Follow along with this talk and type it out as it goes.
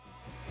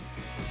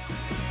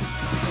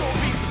Don't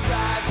be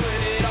surprised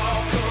when it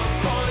all comes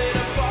falling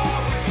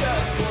apart with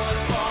just one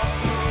false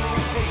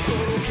move from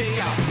total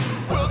chaos.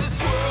 Will this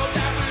world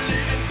that we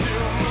live in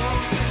still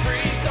moves and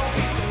breathes? Don't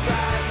be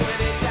surprised when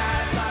it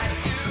dies like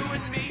you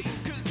and me,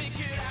 'cause it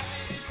could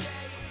happen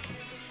today.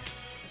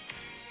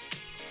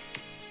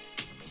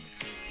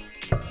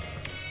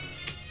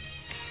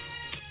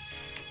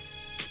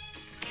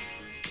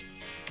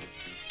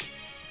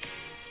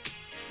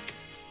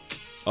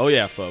 Oh,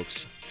 yeah,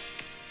 folks.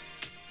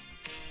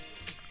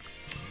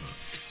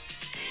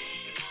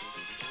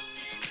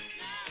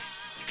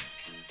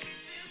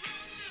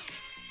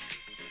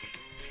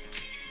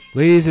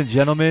 Ladies and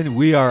gentlemen,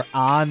 we are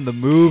on the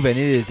move, and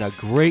it is a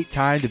great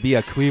time to be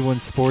a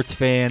Cleveland sports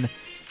fan.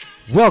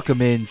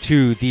 Welcome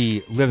into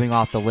the Living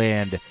Off the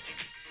Land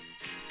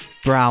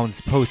Browns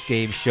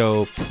post-game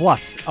show,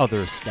 plus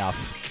other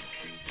stuff.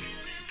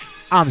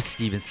 I'm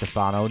Steven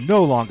Stefano,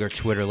 no longer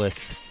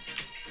Twitterless.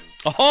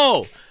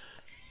 Oh,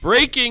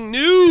 breaking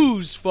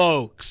news,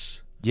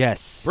 folks.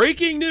 Yes.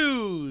 Breaking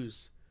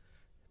news.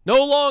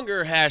 No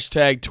longer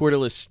hashtag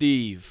Twitterless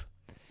Steve.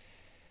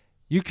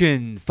 You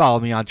can follow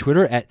me on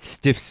Twitter at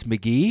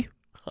StiffsMcGee.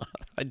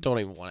 I don't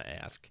even want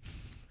to ask.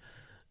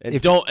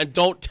 And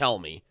don't tell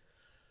me.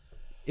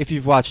 If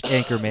you've watched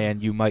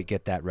Anchorman, you might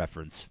get that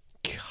reference.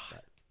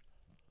 God.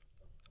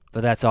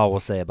 But that's all we'll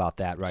say about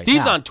that right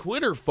Steve's now. on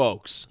Twitter,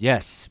 folks.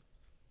 Yes.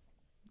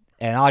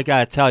 And I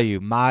got to tell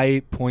you,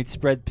 my point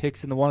spread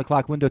picks in the 1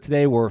 o'clock window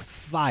today were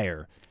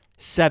fire.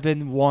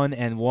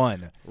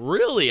 7-1-1.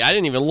 Really? I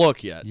didn't even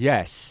look yet.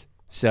 Yes.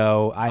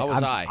 So How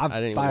was I? I'm I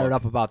didn't even fired look.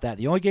 up about that.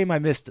 The only game I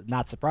missed,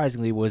 not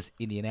surprisingly, was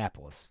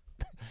Indianapolis,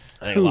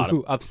 I think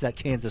who upset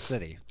Kansas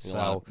City.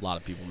 a lot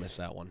of people miss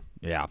that one.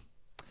 Yeah.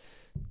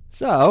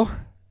 So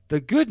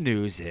the good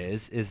news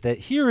is that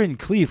here in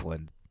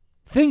Cleveland,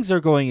 things are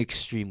going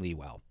extremely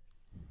well.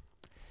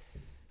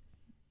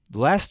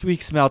 Last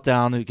week's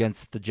meltdown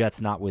against the Jets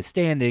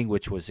notwithstanding,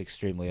 which was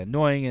extremely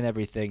annoying and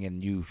everything,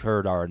 and you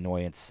heard our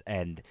annoyance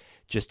and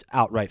just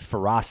outright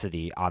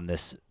ferocity on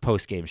this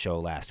post-game show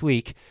last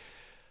week.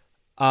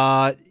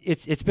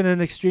 It's been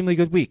an extremely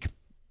good week.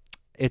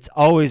 It's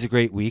always a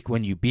great week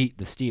when you beat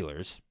the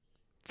Steelers,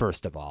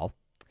 first of all.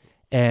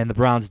 And the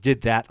Browns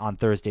did that on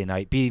Thursday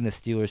night, beating the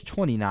Steelers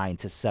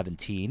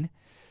 29-17.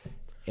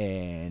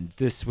 And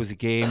this was a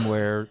game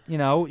where,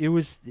 it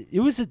was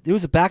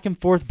a back and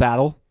forth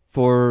battle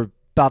for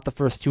about the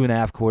first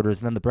 2.5 quarters,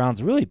 and then the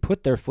Browns really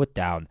put their foot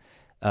down,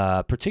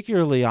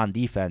 particularly on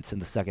defense in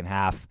the second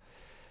half,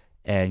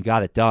 and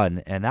got it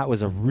done. And that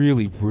was a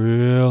really,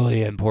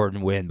 really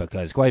important win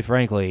because, quite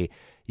frankly,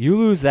 you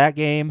lose that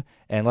game,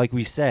 and like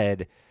we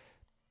said,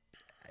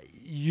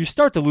 you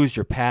start to lose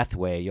your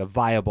pathway, a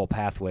viable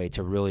pathway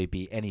to really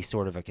be any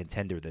sort of a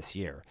contender this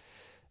year,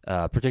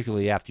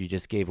 particularly after you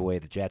just gave away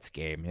the Jets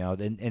game.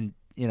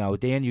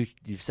 Dan,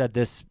 you've said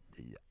this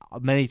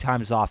many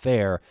times off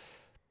air.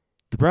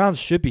 The Browns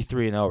should be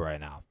 3-0 right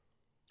now.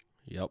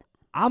 Yep.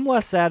 I'm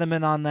less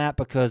adamant on that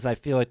because I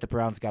feel like the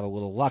Browns got a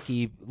little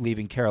lucky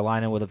leaving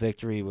Carolina with a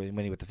victory,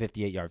 winning with a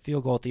 58-yard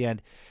field goal at the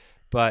end.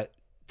 But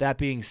that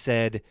being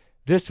said,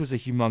 this was a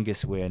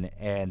humongous win,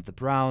 and the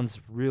Browns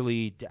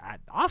really,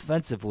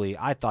 offensively,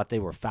 I thought they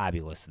were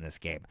fabulous in this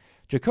game.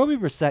 Jacoby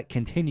Brissett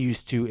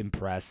continues to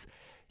impress.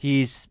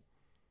 He's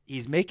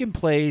making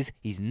plays.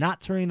 He's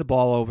not turning the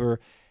ball over.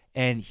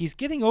 And he's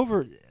getting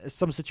over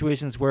some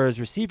situations where his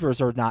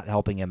receivers are not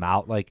helping him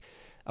out. Like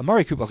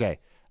Amari Cooper. Okay,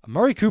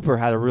 Amari Cooper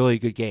had a really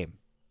good game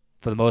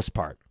for the most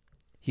part.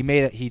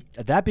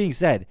 That being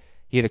said,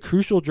 he had a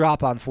crucial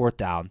drop on fourth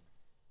down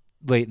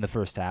late in the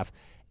first half,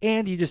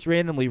 and he just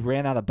randomly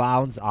ran out of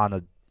bounds on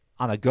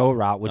a go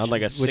route, which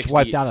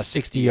wiped down a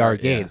 60-yard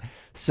gain. Yeah.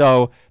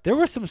 So there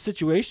were some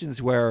situations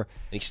where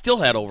And he still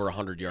had over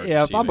 100 yards.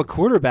 yeah, receiving. if I'm a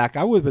quarterback,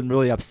 I would have been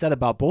really upset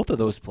about both of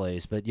those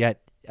plays, but yet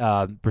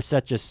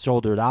Brissett just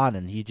shouldered on,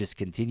 and he just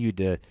continued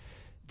to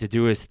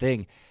do his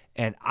thing.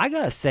 And I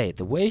got to say,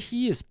 the way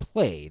he is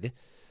played,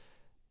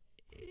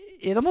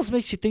 it almost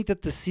makes you think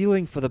that the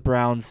ceiling for the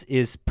Browns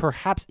is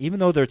perhaps, even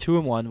though they're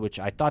 2-1, which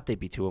I thought they'd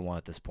be 2-1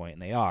 at this point,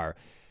 and they are,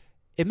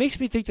 it makes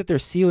me think that their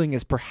ceiling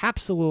is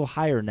perhaps a little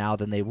higher now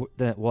than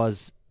it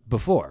was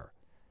before,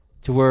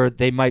 to where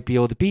they might be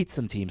able to beat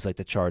some teams like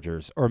the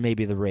Chargers or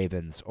maybe the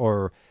Ravens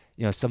or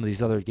some of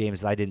these other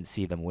games I didn't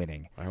see them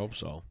winning. I hope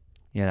so.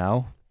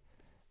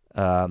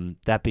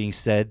 That being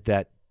said,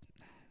 that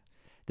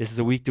this is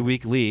a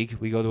week-to-week league.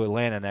 We go to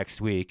Atlanta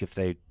next week. If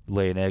they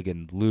lay an egg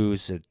and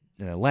lose in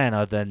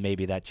Atlanta, then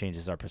maybe that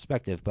changes our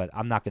perspective. But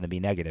I'm not going to be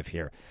negative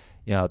here.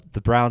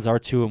 The Browns are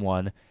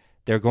 2-1.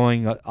 They're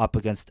going up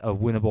against a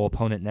winnable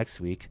opponent next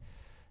week,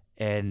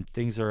 and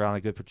things are on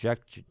a good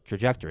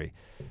trajectory.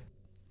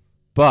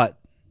 But,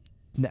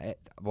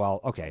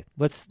 okay,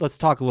 let's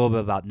talk a little bit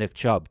about Nick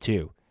Chubb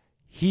too.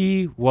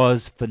 He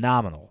was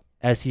phenomenal,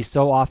 as he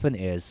so often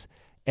is.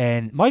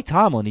 And Mike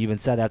Tomlin even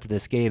said after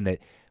this game that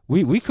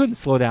we couldn't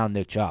slow down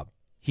Nick Chubb.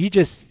 He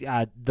just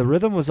the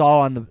rhythm was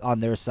all on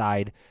their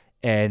side,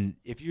 and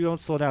if you don't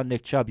slow down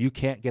Nick Chubb, you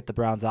can't get the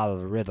Browns out of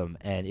the rhythm,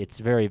 and it's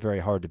very, very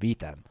hard to beat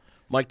them.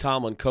 Mike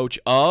Tomlin, coach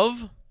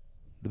of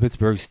The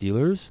Pittsburgh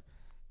Steelers.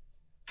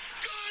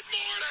 Good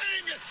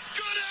morning,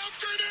 good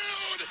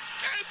afternoon,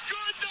 and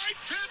good night,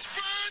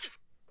 Pittsburgh.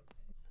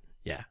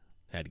 Yeah,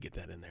 had to get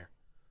that in there.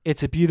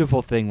 It's a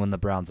beautiful thing when the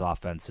Browns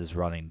offense is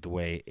running the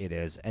way it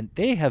is. And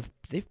they've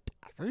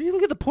you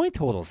look at the point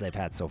totals they've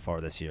had so far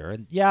this year.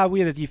 And yeah,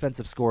 we had a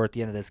defensive score at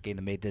the end of this game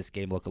that made this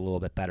game look a little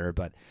bit better,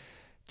 but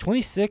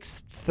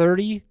 26,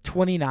 30,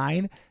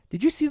 29.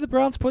 Did you see the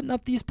Browns putting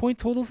up these point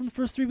totals in the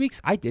first 3 weeks?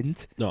 I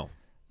didn't. No.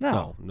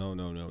 No.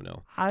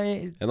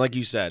 And like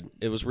you said,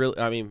 it was really,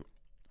 I mean,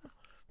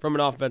 from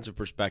an offensive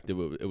perspective,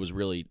 it was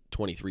really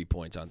 23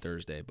 points on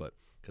Thursday, but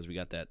because we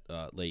got that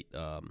late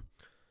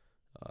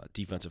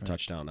defensive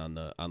touchdown on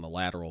the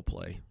lateral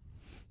play.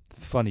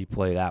 Funny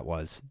play that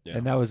was. Yeah.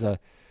 And that was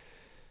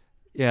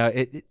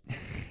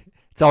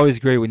it's always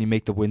great when you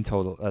make the win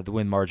total, the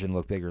win margin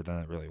look bigger than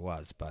it really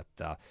was. But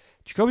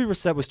Jacoby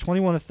Brissett was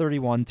 21 of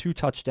 31, 2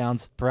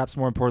 touchdowns, perhaps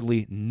more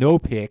importantly, no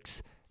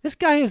picks. This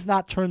guy has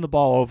not turned the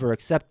ball over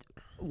except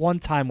one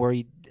time where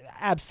he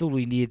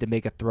absolutely needed to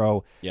make a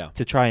throw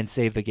to try and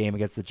save the game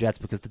against the Jets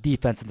because the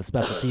defense and the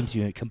special teams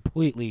unit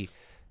completely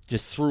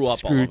just threw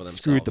up all over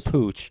themselves. Screwed the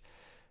pooch.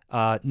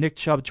 Nick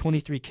Chubb,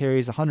 23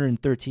 carries,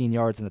 113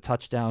 yards and a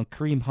touchdown.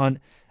 Kareem Hunt,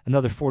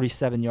 another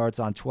 47 yards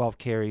on 12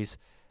 carries,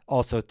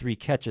 also 3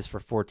 catches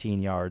for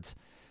 14 yards.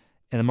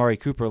 And Amari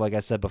Cooper, like I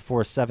said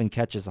before, 7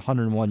 catches,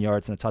 101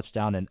 yards and a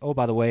touchdown. And, oh,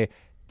 by the way,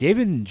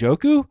 David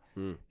Njoku,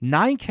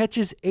 9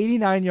 catches,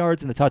 89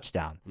 yards and a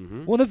touchdown.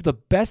 Mm-hmm. One of the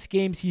best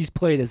games he's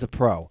played as a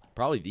pro.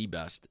 Probably the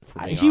best. If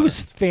we're being He was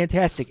honest.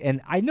 fantastic.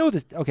 And I know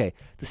that, okay,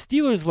 the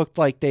Steelers looked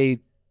like they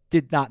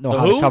did not know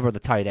how to cover the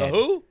tight end.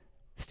 Who?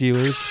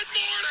 Steelers. Good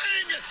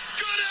morning,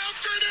 good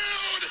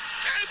afternoon,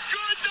 and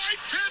good night,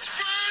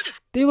 Pittsburgh.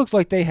 They looked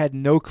like they had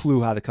no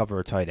clue how to cover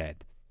a tight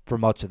end for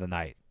much of the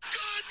night.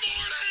 Good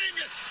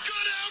morning,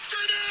 good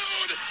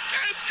afternoon,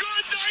 and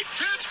good night,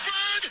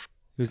 Pittsburgh.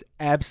 It was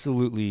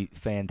absolutely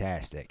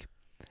fantastic.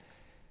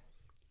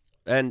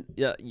 And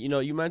yeah,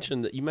 you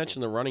mentioned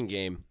the running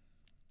game,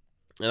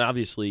 and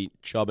obviously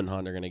Chubb and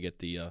Hunt are going to get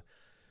the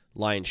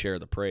lion's share of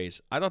the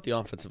praise. I thought the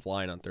offensive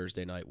line on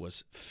Thursday night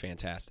was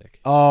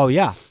fantastic. Oh,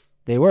 yeah,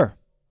 they were.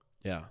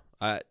 Yeah,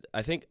 I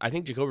think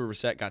Jacoby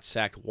Brissett got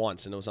sacked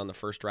once, and it was on the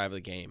first drive of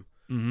the game.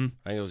 Mm-hmm.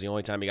 I think it was the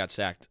only time he got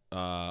sacked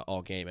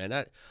all game.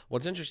 And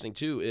what's interesting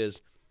too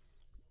is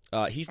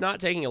he's not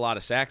taking a lot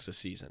of sacks this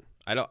season.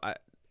 I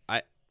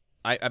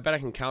bet I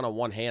can count on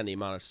one hand the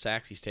amount of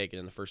sacks he's taken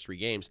in the first 3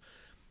 games.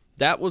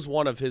 That was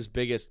one of his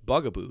biggest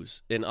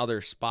bugaboos in other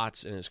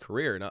spots in his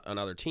career and on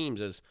other teams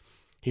is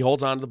he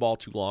holds on to the ball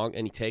too long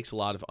and he takes a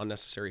lot of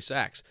unnecessary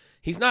sacks.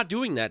 He's not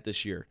doing that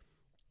this year.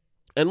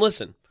 And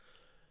listen,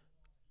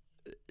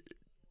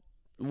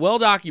 well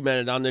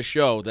documented on this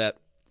show that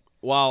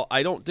while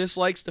I don't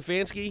dislike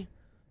Stefanski,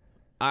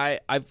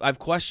 I've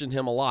questioned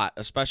him a lot,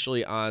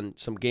 especially on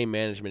some game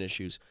management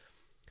issues.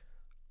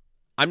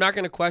 I'm not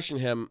going to question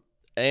him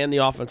and the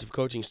offensive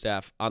coaching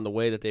staff on the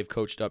way that they've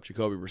coached up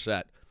Jacoby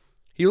Brissett.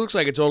 He looks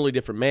like a totally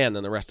different man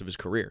than the rest of his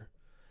career.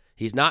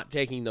 He's not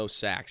taking those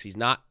sacks. He's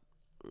not.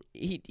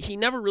 He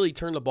never really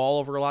turned the ball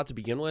over a lot to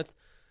begin with,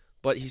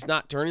 but he's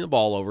not turning the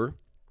ball over,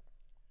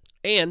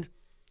 and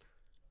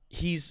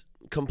he's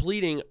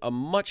completing a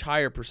much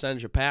higher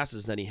percentage of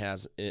passes than he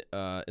has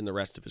in the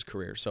rest of his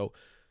career. So,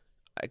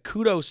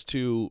 kudos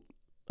to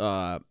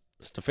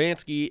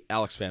Stefanski,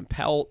 Alex Van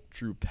Pelt,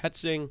 Drew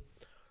Petzing,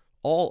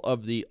 all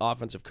of the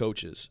offensive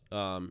coaches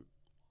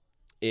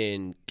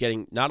in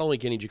not only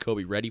getting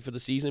Jacoby ready for the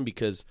season,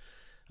 because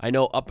I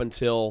know up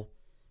until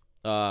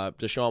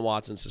Deshaun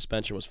Watson's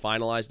suspension was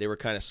finalized, they were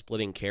kind of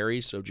splitting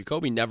carries, so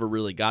Jacoby never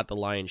really got the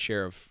lion's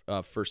share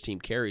of first-team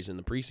carries in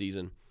the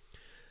preseason.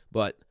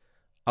 But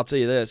I'll tell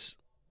you this,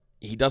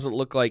 he doesn't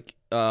look like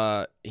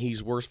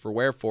he's worse for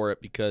wear for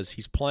it because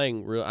he's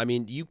playing real. I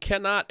mean, you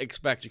cannot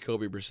expect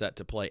Jacoby Brissett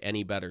to play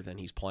any better than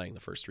he's playing the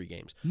first 3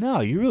 games. No,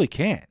 you really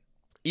can't.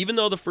 Even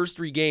though the first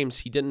 3 games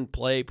he didn't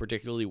play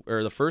particularly,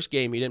 or the first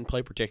game he didn't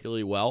play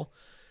particularly well,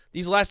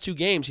 these last 2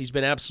 games he's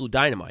been absolute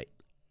dynamite.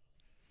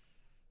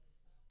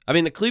 I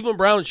mean, the Cleveland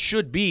Browns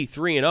should be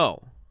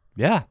 3-0.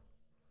 Yeah.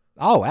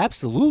 Oh,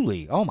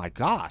 absolutely. Oh my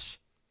gosh.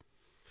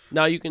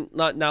 Now you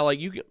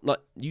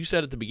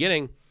said at the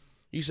beginning,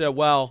 you said,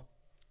 well,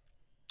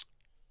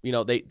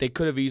 they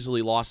could have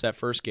easily lost that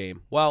first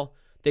game. Well,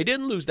 they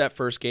didn't lose that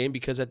first game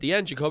because at the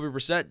end, Jacoby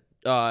Brissett,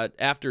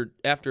 after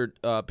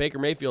Baker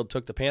Mayfield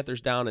took the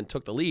Panthers down and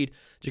took the lead,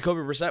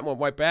 Jacoby Brissett went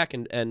right back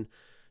and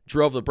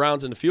drove the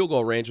Browns into field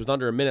goal range with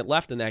under a minute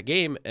left in that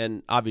game.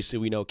 And obviously,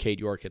 we know Cade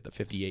York hit the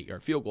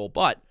 58-yard field goal,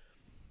 but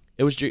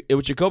it was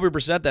Jacoby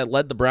Brissett that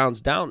led the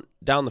Browns down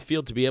the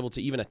field to be able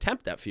to even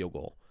attempt that field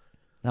goal.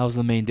 That was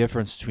the main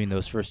difference between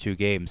those first 2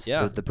 games.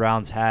 Yeah. The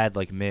Browns had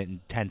like a minute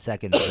and 10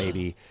 seconds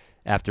maybe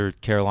after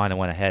Carolina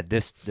went ahead.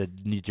 The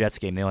New Jets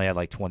game, they only had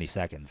like 20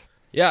 seconds.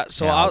 Yeah,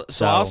 so Yeah,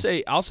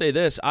 I'll say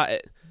this.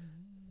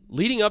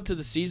 Leading up to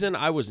the season,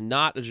 I was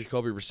not a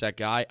Jacoby Brissett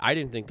guy. I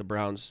didn't think the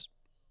Browns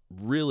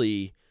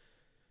really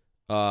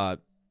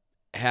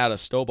had a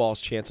snowball's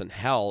chance in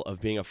hell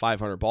of being a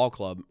 500 ball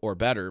club or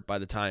better by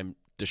the time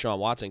Deshaun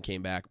Watson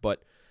came back.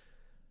 But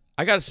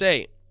I got to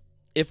say,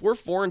 if we're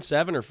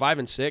 4-7 or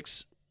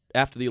 5-6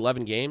 after the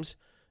 11 games,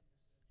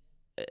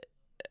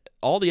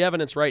 all the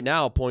evidence right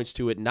now points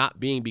to it not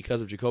being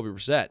because of Jacoby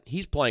Brissett.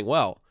 He's playing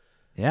well.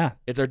 Yeah.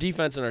 It's our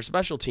defense and our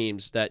special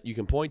teams that you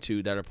can point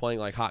to that are playing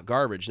like hot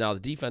garbage. Now, the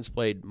defense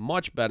played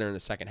much better in the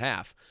second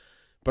half,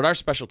 but our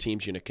special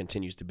teams unit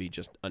continues to be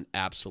just an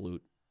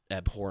absolute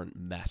abhorrent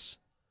mess.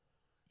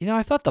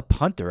 I thought the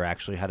punter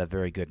actually had a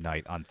very good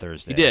night on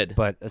Thursday. He did.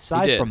 But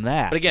aside from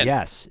that, but again,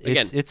 yes,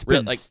 it's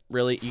been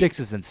really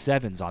 6s and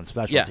 7s on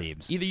special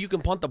teams. Either you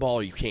can punt the ball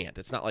or you can't.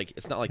 It's not like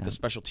the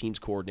special teams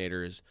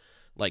coordinator is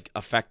like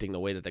affecting the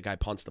way that the guy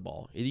punts the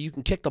ball. Either you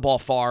can kick the ball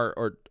far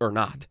or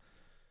not.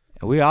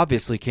 We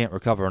obviously can't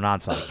recover an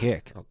onside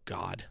kick. Oh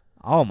God.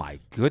 Oh my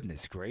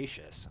goodness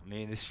gracious. I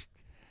mean,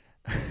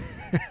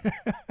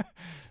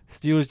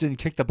 Steelers didn't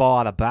kick the ball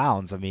out of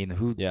bounds. I mean,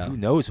 who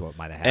knows what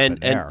might have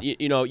happened there? And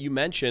you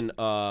mentioned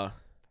Bojorquez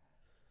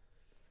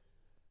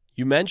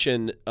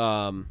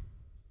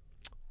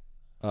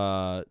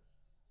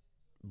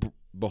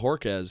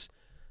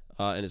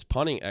and his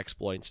punting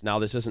exploits. Now,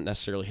 this isn't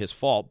necessarily his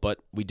fault, but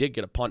we did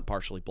get a punt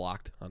partially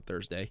blocked on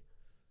Thursday.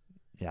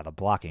 Yeah, the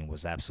blocking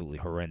was absolutely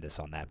horrendous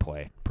on that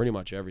play. Pretty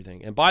much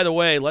everything. And by the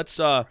way, let's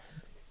I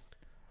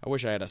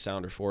wish I had a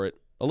sounder for it.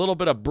 A little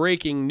bit of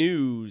breaking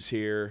news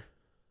here.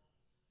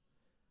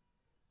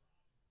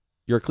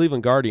 Your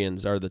Cleveland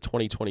Guardians are the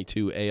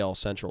 2022 AL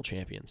Central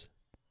champions.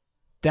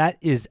 That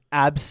is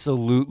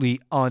absolutely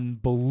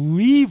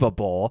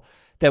unbelievable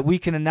that we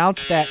can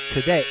announce that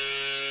today.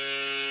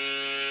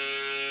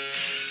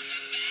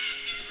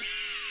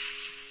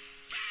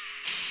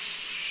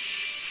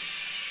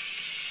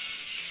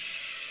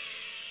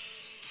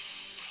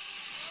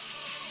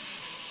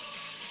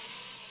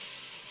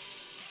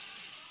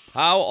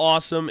 How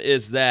awesome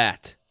is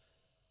that?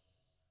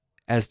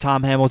 As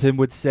Tom Hamilton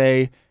would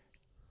say,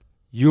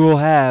 you will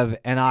have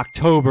an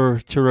October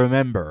to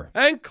remember.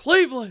 And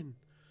Cleveland,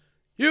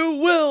 you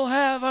will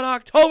have an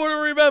October to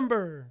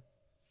remember.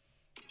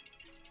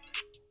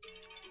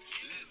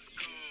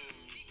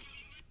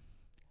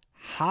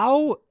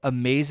 How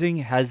amazing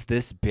has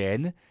this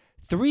been?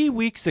 3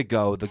 weeks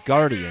ago, the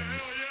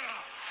Guardians...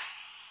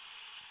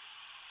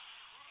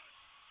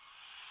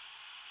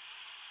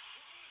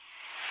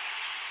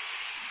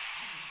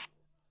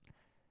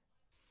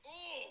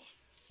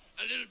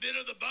 A little bit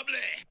of the bubbly.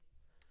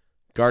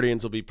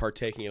 Guardians will be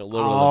partaking in a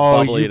little of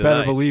the bubbly you better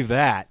tonight. believe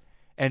that.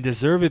 And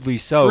deservedly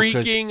so.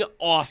 Freaking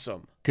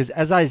awesome. Because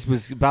as I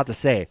was about to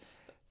say,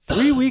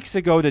 3 weeks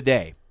ago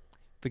today,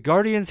 the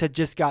Guardians had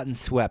just gotten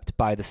swept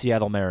by the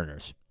Seattle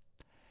Mariners.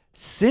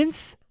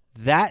 Since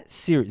that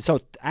series, so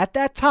at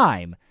that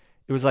time,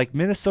 it was like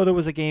Minnesota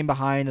was a game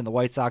behind and the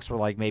White Sox were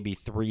like maybe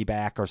 3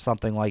 back or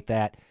something like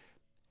that.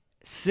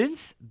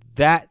 Since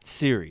that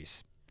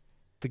series,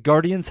 the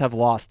Guardians have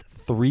lost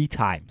 3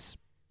 times.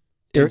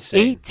 They're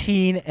Insane.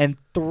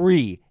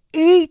 18-3.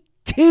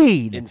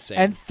 18 Insane.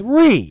 and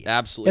 3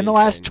 Absolutely in the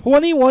insane. last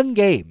 21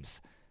 games.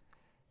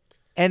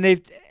 And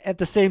they've, at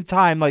the same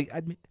time,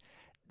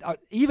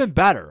 even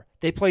better,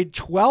 they played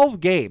 12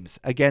 games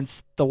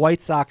against the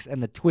White Sox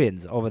and the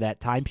Twins over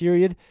that time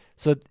period.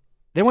 So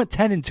they went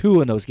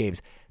 10-2 in those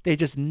games. They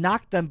just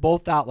knocked them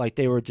both out like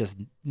they were just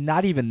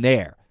not even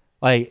there.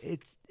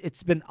 Like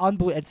it's been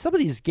unbelievable. And some of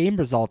these game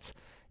results,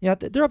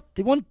 they're up.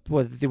 They won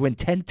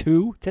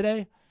 10-2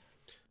 today.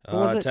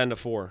 What was it?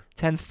 10-4.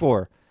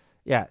 10-4.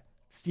 Yeah.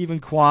 Stephen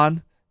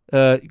Kwan,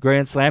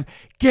 grand slam.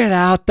 Get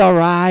out the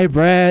rye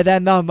bread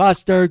and the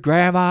mustard,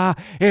 Grandma.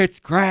 It's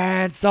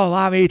grand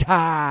salami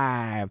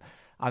time.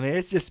 I mean,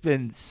 it's just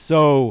been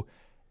so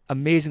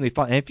amazingly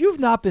fun. And if you've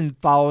not been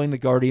following the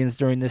Guardians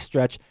during this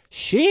stretch,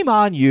 shame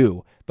on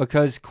you.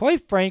 Because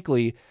quite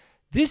frankly,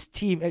 this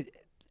team...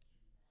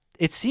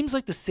 It seems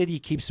like the city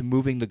keeps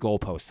moving the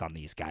goalposts on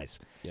these guys.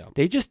 Yeah.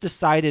 They just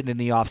decided in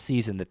the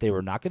offseason that they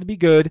were not going to be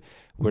good.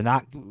 We're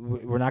not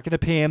going to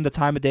pay them the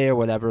time of day or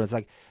whatever. It's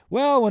like,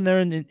 well,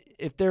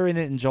 if they're in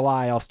it in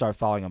July, I'll start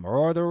following them.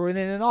 Or they're in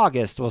it in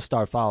August, we'll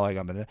start following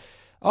them. And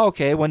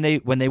okay, when they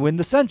win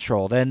the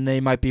Central, then they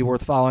might be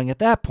worth following at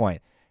that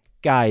point.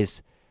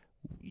 Guys,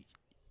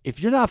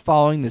 if you're not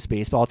following this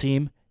baseball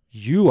team,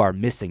 you are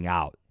missing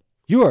out.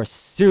 You are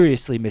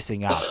seriously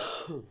missing out.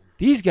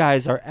 These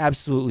guys are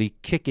absolutely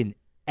kicking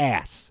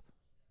ass.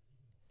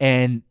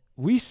 And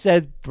we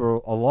said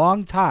for a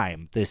long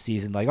time this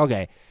season, like,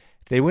 okay,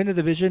 if they win the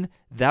division,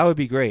 that would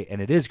be great.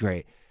 And it is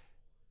great.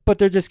 But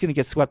they're just going to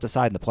get swept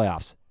aside in the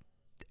playoffs.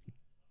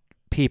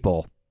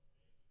 People,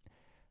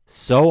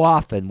 so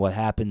often what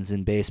happens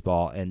in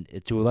baseball, and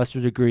to a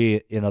lesser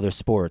degree in other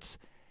sports,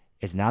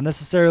 is not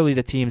necessarily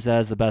the team that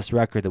has the best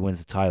record that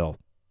wins the title.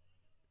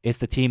 It's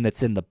the team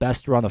that's in the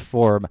best run of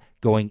form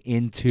going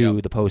into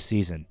the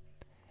postseason.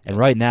 And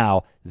right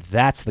now,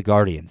 that's the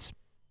Guardians.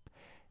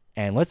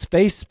 And let's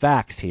face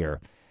facts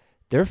here.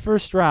 Their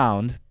first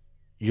round,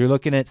 you're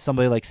looking at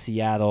somebody like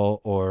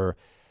Seattle or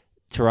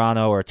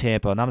Toronto or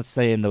Tampa. And I'm not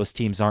saying those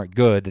teams aren't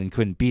good and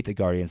couldn't beat the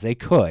Guardians. They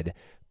could.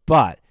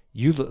 But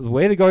The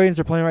way the Guardians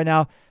are playing right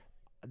now,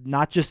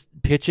 not just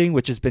pitching,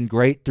 which has been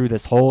great through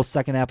this whole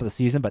second half of the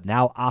season, but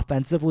now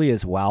offensively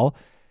as well.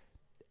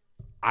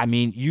 I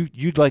mean,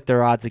 you'd like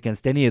their odds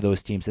against any of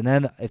those teams. And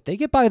then if they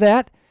get by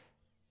that,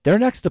 their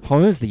next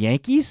opponent is the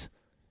Yankees.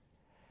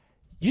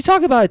 You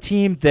talk about a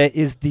team that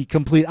is the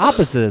complete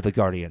opposite of the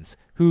Guardians,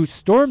 who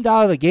stormed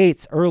out of the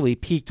gates early,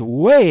 peaked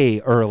way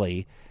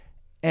early,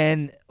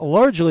 and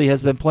largely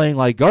has been playing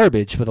like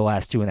garbage for the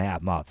last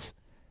 2.5 months.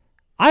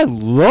 I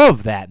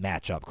love that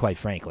matchup, quite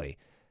frankly.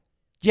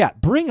 Yeah,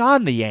 bring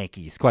on the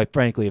Yankees, quite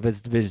frankly, if it's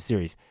a division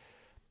series.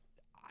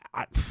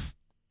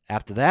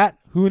 After that,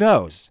 who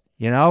knows?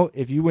 You know,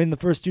 if you win the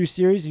first 2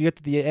 series, you get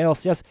to the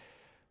ALCS,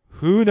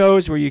 who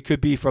knows where you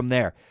could be from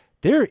there.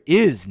 There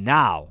is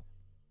now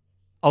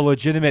a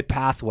legitimate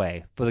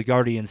pathway for the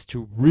Guardians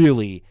to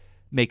really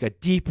make a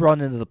deep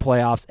run into the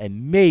playoffs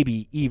and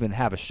maybe even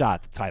have a shot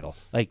at the title.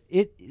 Like,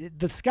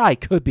 the sky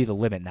could be the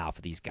limit now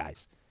for these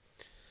guys.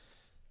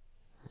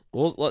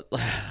 Well,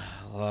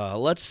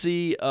 let's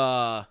see.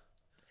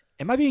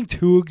 Am I being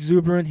too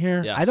exuberant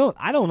here? Yes.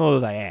 I don't know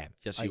that I am.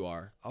 Yes, you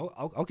are.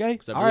 Oh, okay.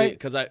 All right.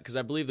 Because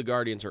I believe the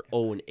Guardians are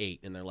 0-8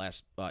 in their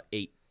last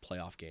 8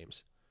 playoff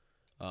games.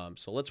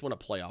 So let's win a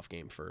playoff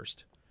game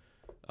first.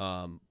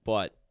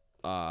 But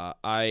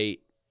I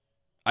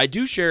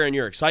do share in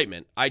your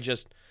excitement.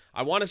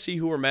 I want to see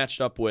who we're matched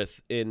up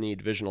with in the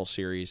divisional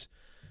series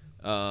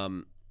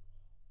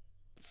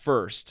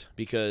first,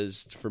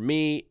 because for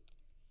me,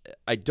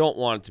 I don't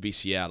want it to be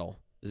Seattle.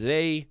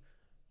 They're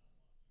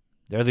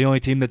the only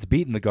team that's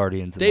beaten the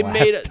Guardians in the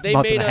last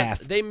month and a half.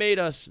 They made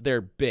us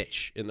their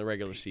bitch in the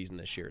regular season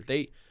this year.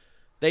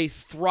 They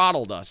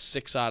throttled us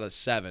 6 out of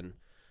 7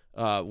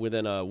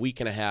 within a week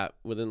and a half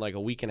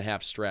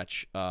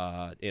stretch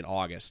in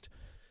August.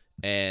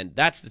 And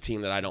that's the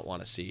team that I don't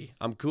want to see.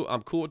 I'm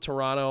cool with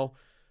Toronto.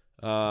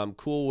 I'm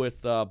cool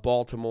with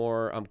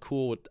Baltimore. I'm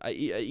cool with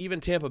even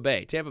Tampa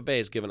Bay. Tampa Bay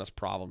has given us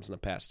problems in the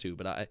past too.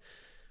 But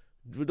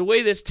the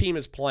way this team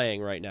is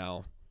playing right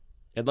now,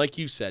 and like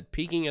you said,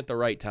 peaking at the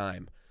right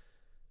time,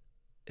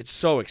 it's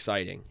so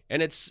exciting.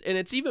 And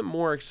it's even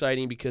more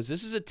exciting because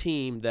this is a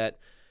team that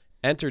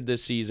entered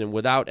this season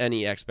without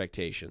any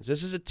expectations.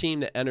 This is a team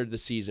that entered the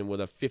season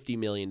with a $50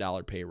 million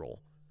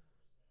payroll.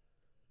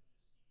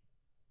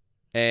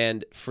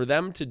 And for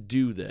them to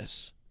do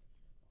this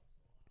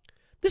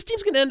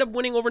team's going to end up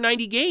winning over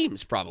 90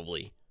 games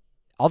probably.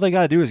 All they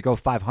got to do is go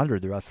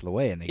 500 the rest of the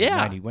way, and they get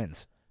 90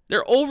 wins.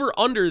 Their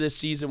over-under this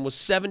season was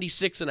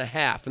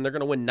 76.5, and they're going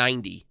to win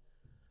 90.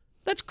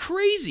 That's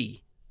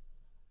crazy.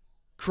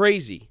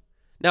 Crazy.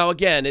 Now,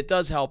 again, it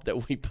does help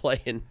that we play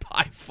in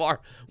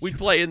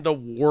the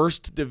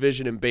worst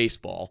division in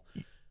baseball.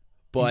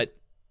 But,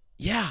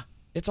 yeah,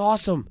 it's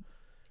awesome.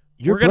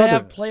 We're going to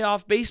have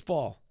playoff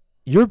baseball.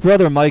 Your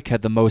brother Mike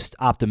had the most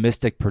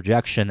optimistic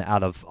projection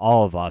out of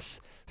all of us,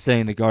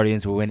 saying the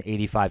Guardians will win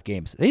 85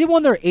 games. They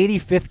won their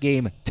 85th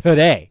game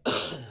today.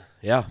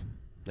 Yeah.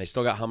 They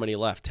still got how many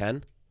left?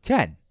 10?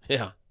 10.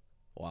 Yeah.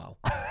 Wow.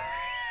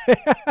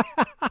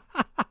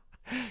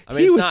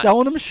 He was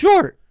selling them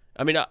short.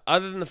 I mean,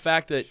 other than the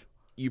fact that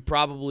you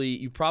probably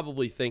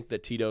think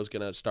that Tito's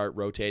going to start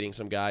rotating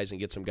some guys and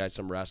get some guys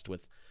some rest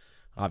with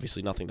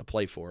obviously nothing to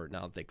play for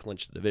now that they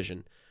clinched the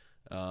division.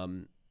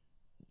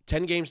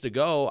 10 games to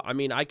go. I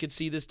mean, I could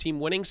see this team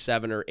winning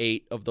 7 or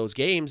 8 of those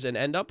games and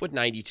end up with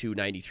 92,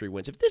 93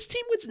 wins. If this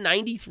team wins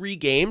 93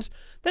 games,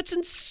 that's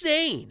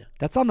insane.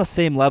 That's on the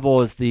same level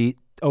as the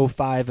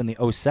 05 and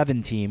the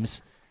 07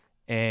 teams,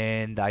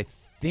 and I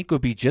think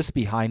would be just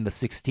behind the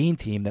 16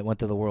 team that went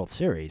to the World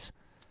Series,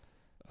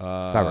 if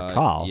I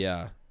recall.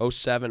 Yeah.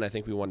 07, I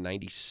think we won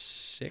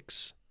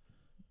 96.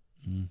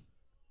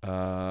 05,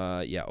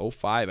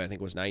 I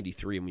think was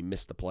 93, and we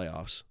missed the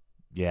playoffs.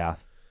 Yeah.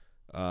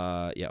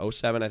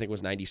 07 I think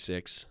was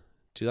 96.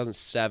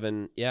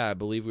 2007, I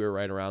believe we were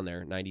right around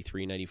there,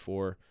 93,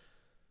 94,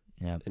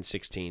 and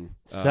 16.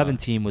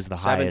 17 was the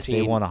highest.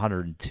 They won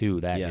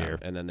 102 that year.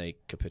 And then they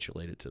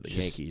capitulated to the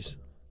Yankees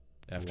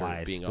after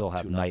being I still up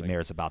have 2-0.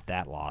 nightmares about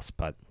that loss,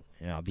 but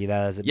be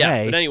that as it may.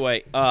 Yeah, but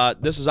anyway,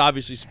 this is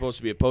obviously supposed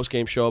to be a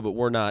post-game show, but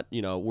we're not,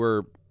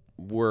 we're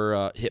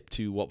hip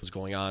to what was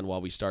going on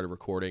while we started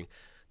recording,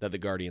 that the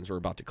Guardians were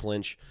about to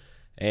clinch.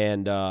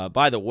 And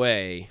by the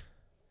way,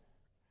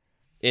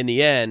 in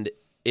the end,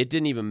 it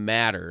didn't even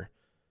matter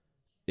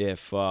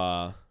if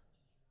where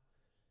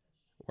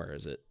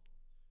is it?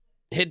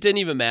 It didn't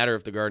even matter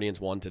if the Guardians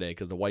won today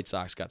because the White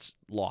Sox got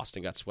lost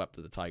and got swept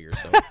to the Tigers.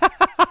 So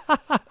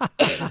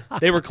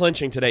they were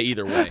clinching today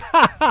either way.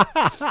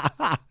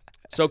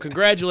 So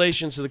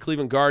congratulations to the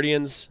Cleveland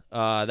Guardians.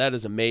 That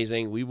is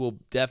amazing. We will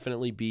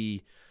definitely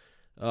be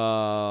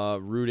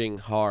rooting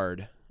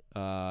hard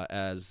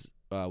as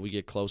we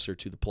get closer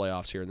to the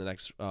playoffs here in the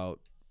next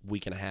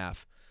week and a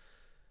half.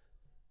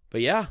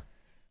 But yeah,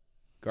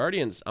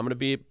 Guardians. I'm gonna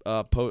be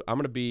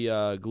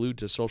glued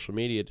to social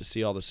media to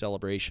see all the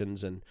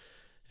celebrations and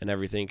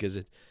everything because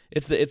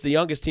it's the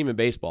youngest team in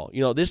baseball.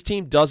 This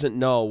team doesn't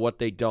know what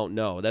they don't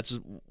know. That's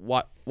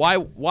why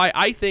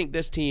I think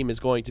this team is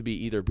going to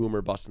be either boom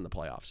or bust in the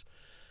playoffs.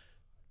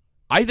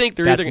 I think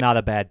they're That's either not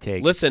a bad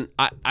take. Listen,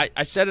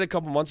 I said it a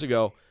couple months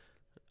ago.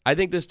 I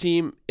think this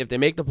team, if they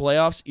make the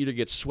playoffs, either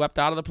gets swept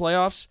out of the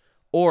playoffs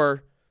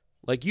or,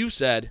 like you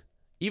said,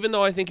 even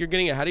though I think you're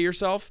getting ahead of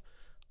yourself,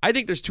 I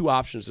think there's two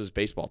options with this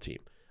baseball team.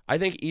 I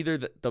think either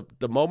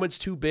the moment's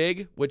too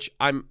big, which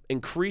I'm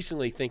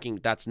increasingly thinking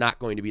that's not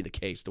going to be the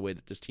case the way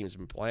that this team's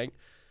been playing.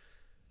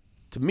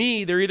 To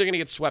me, they're either going to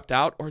get swept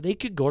out or they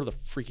could go to the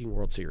freaking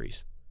World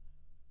Series.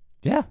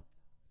 Yeah.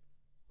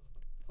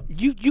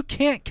 You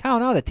can't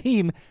count out a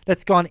team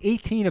that's gone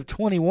 18 of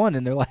 21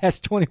 in their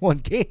last 21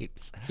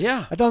 games.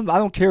 Yeah. I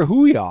don't care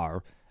who you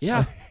are.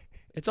 Yeah.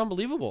 It's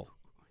unbelievable.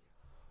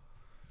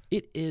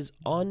 It is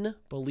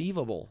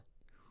unbelievable.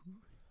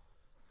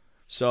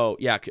 So,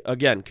 yeah,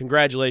 again,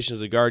 congratulations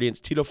to the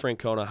Guardians. Tito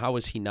Francona, how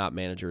is he not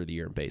manager of the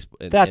year in baseball?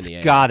 That's in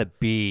the got to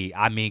be.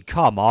 I mean,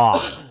 come on.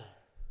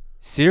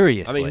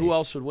 Seriously. I mean, who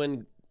else would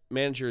win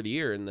manager of the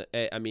year?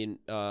 Maybe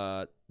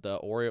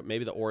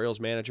the Orioles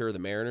manager or the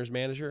Mariners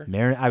manager?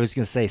 I was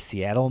going to say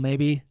Seattle,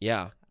 maybe.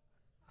 Yeah.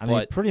 I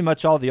mean, pretty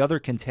much all the other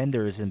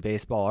contenders in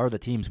baseball are the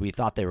teams we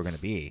thought they were going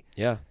to be.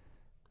 Yeah.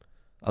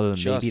 Other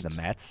than maybe the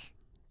Mets.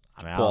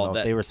 I mean, I don't know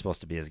if they were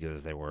supposed to be as good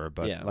as they were.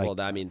 But yeah,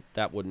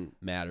 that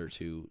wouldn't matter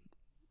to...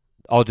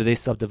 Oh, do they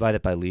subdivide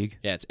it by league?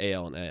 Yeah, it's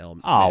AL and AL.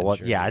 Oh, well,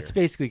 yeah, it's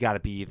basically got to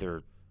be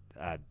either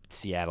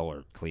Seattle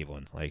or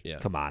Cleveland.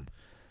 Come on.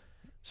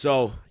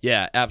 So,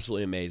 yeah,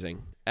 absolutely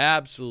amazing.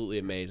 Absolutely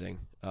amazing.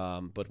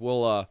 But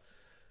we'll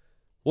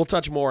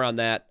touch more on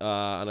that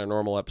on our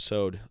normal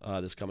episode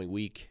this coming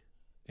week,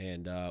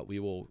 and we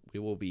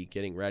will be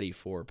getting ready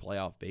for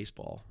playoff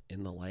baseball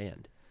in the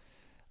land.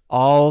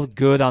 All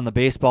good on the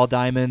baseball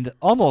diamond,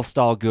 almost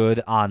all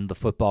good on the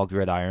football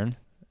gridiron.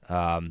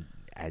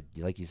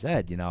 Like you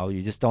said,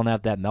 you just don't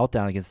have that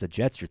meltdown against the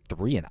Jets. You're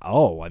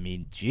 3-0. I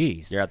mean,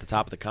 geez. You're at the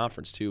top of the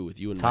conference too, with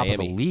you and top Miami. Of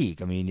the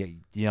league. I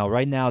mean,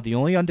 right now the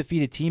only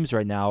undefeated teams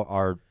right now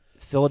are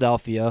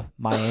Philadelphia,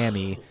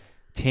 Miami,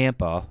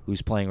 Tampa,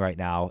 who's playing right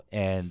now,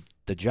 and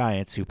the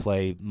Giants, who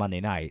play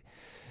Monday night.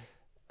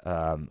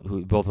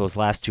 Who both those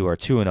last two are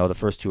 2-0. The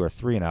first two are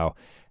 3-0.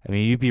 I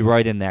mean, you'd be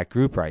right in that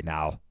group right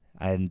now,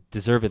 and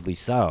deservedly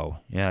so.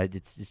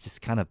 It's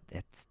just kind of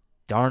it's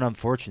darn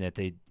unfortunate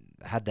they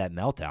had that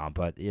meltdown,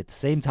 but at the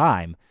same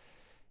time,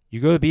 you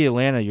go to beat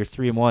Atlanta, you're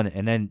 3-1,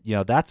 and then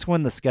that's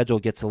when the schedule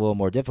gets a little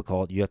more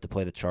difficult. You have to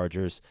play the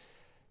Chargers,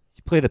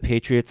 you play the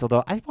Patriots.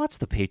 Although I watched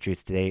the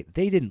Patriots today,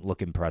 they didn't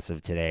look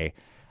impressive today.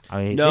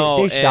 I mean,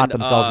 they shot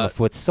themselves in the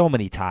foot so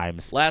many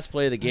times. Last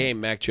play of the game,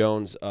 Mac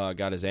Jones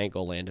got his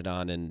ankle landed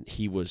on, and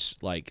he was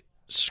like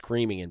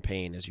screaming in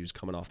pain as he was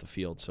coming off the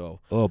field.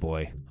 So, oh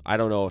boy, I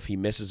don't know if he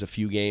misses a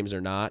few games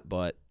or not,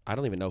 but I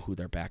don't even know who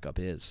their backup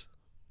is.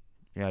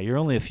 Yeah, you're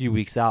only a few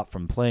weeks out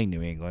from playing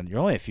New England. You're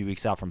only a few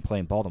weeks out from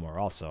playing Baltimore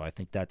also. I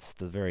think that's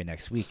the very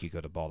next week you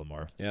go to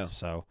Baltimore. Yeah.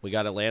 So we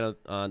got Atlanta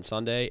on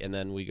Sunday, and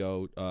then we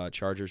go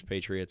Chargers,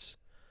 Patriots.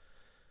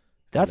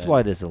 That's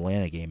why this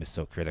Atlanta game is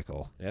so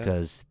critical,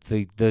 because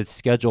the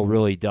schedule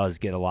really does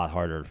get a lot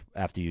harder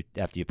after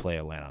you play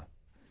Atlanta.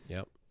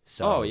 Yep.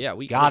 So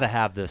we got to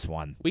have this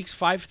one. Weeks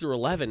 5 through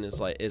 11 is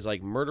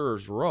like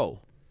murderer's row.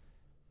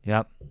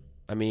 Yep.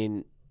 I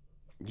mean,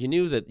 you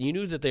knew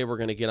that they were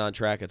going to get on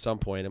track at some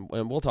point,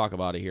 and we'll talk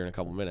about it here in a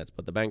couple minutes.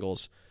 But the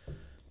Bengals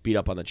beat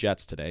up on the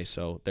Jets today,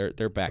 so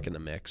they're back in the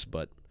mix.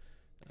 But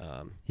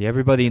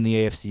everybody in the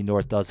AFC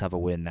North does have a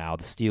win now.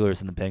 The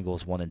Steelers and the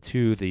Bengals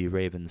 1-2, the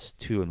Ravens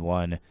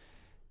 2-1,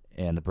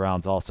 and the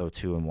Browns also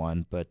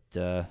 2-1. But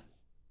I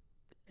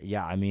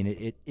mean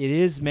it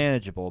is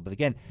manageable. But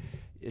again,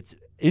 it's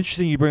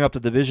interesting you bring up the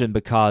division,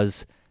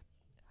 because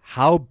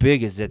how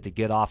big is it to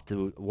get off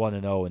to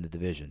 1-0 in the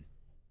division?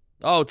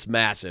 Oh, it's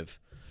massive.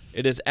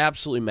 It is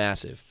absolutely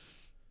massive.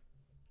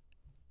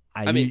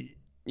 I'm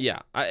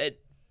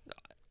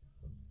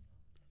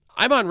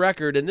on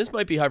record, and this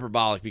might be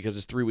hyperbolic because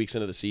it's 3 weeks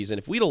into the season.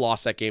 If we'd have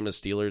lost that game to the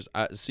Steelers,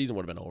 the season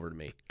would have been over to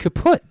me.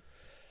 Kaput.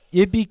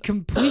 You'd be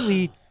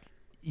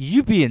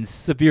in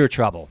severe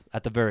trouble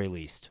at the very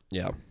least.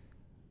 Yeah.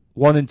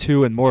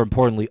 1-2, and more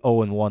importantly,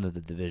 0-1 of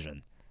the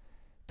division.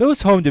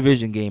 Those home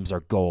division games are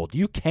gold.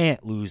 You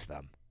can't lose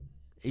them.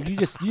 You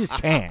just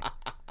can't.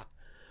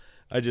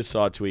 I just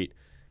saw a tweet.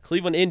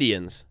 Cleveland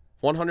Indians,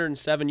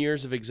 107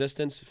 years of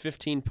existence,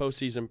 15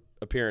 postseason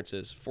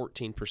appearances,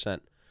 14%.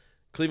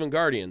 Cleveland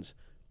Guardians,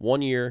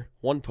 1 year,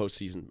 1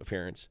 postseason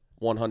appearance,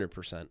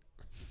 100%.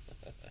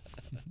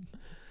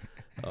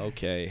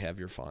 Okay, have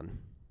your fun.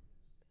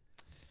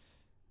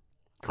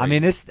 Crazy. I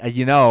mean, this,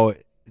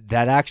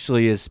 that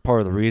actually is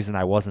part of the reason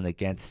I wasn't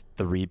against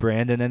the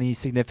rebrand in any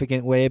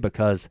significant way,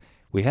 because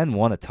we hadn't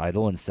won a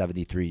title in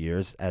 73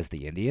 years as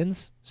the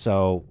Indians,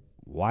 so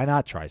why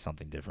not try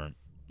something different?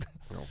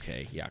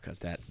 Okay, yeah, because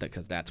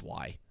that's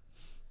why.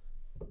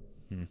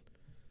 Hmm.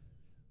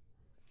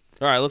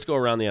 All right, let's go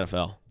around the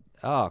NFL.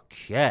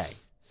 Okay,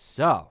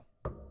 so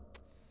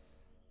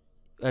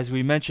as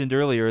we mentioned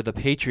earlier, the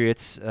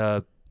Patriots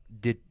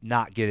did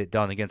not get it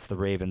done against the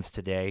Ravens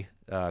today.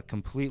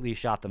 Completely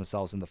shot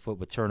themselves in the foot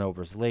with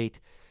turnovers late.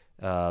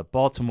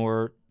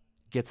 Baltimore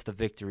gets the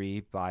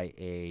victory by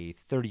a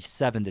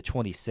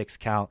 37-26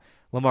 count.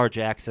 Lamar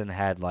Jackson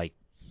had like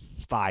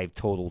 5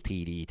 total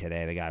TD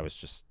today. The guy was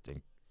just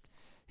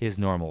his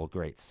normal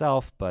great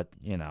self, but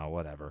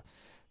whatever.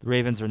 The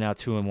Ravens are now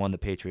 2-1. The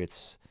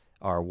Patriots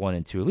are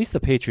 1-2. At least the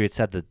Patriots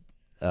had the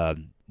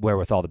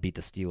wherewithal to beat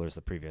the Steelers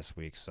the previous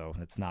week, so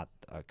it's not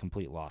a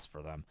complete loss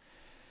for them.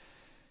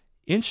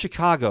 In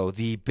Chicago,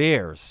 the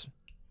Bears.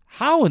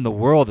 How in the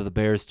world are the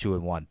Bears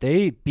 2-1?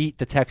 They beat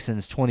the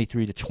Texans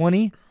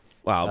 23-20.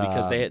 Wow,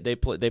 because they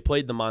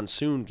played the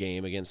monsoon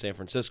game against San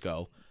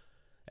Francisco,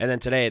 and then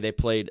today they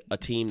played a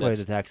team the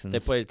Texans. They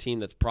played a team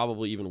that's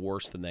probably even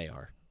worse than they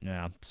are.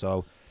 Yeah,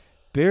 so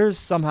Bears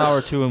somehow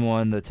are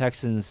 2-1. The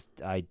Texans,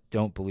 I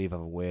don't believe,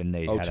 have a win.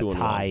 They had a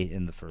tie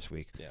in the first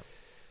week. Yeah.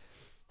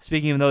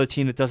 Speaking of another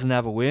team that doesn't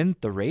have a win,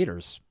 the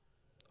Raiders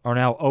are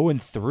now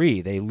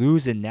 0-3. They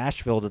lose in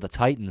Nashville to the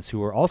Titans,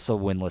 who are also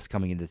winless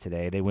coming into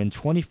today. They win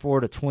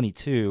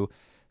 24-22.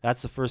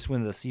 That's the first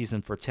win of the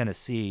season for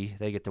Tennessee.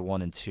 They get to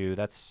 1-2.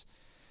 That's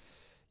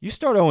you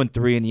start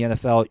 0-3 in the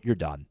NFL, you're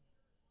done,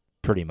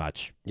 pretty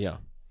much. Yeah.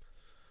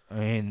 I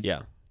mean,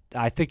 yeah.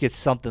 I think it's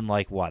something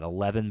like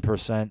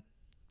 11%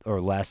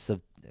 or less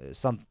of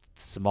some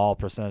small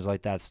percentage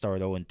like that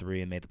started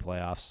 0-3 and made the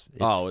playoffs.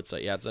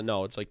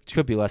 It's like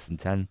could be less than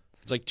 10.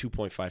 It's like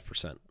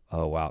 2.5%.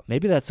 Oh, wow.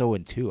 Maybe that's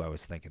 0-2 I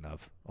was thinking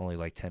of. Only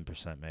like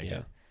 10% maybe.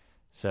 Yeah.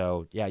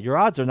 So, yeah, your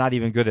odds are not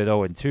even good at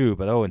 0-2,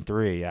 but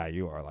 0-3, yeah,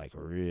 you are like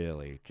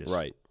really just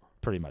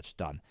pretty much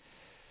done.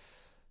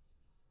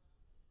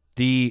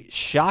 The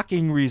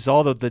shocking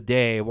result of the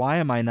day, why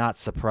am I not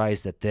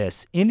surprised at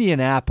this?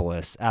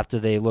 Indianapolis, after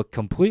they looked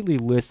completely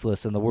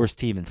listless and the worst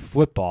team in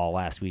football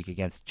last week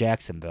against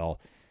Jacksonville,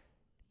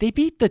 they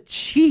beat the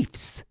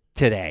Chiefs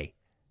today,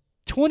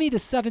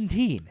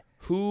 20-17.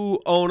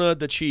 Who owned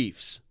the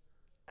Chiefs?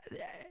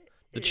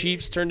 The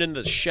Chiefs turned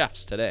into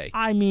chefs today.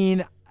 I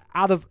mean,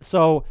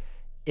 so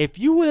if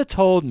you would have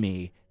told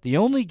me the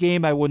only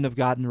game I wouldn't have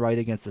gotten right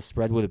against the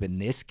spread would have been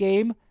this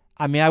game,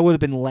 I mean, I would have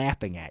been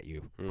laughing at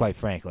you, quite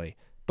frankly.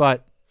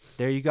 But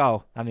there you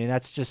go. I mean,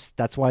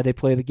 that's why they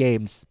play the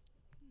games.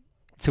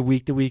 It's a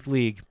week-to-week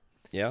league.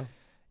 Yeah.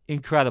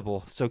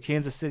 Incredible. So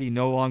Kansas City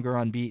no longer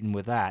unbeaten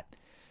with that.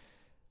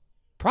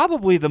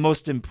 Probably the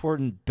most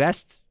important,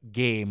 best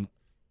game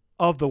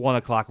of the 1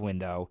 o'clock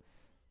window.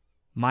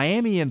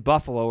 Miami and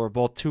Buffalo are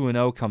both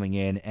 2-0 coming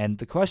in, and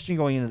the question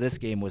going into this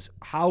game was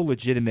how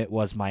legitimate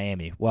was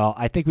Miami? Well,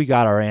 I think we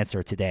got our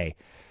answer today.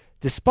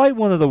 Despite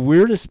one of the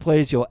weirdest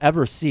plays you'll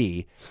ever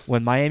see,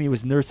 when Miami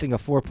was nursing a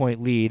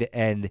 4-point lead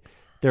and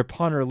their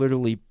punter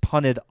literally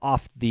punted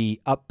off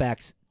the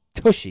upback's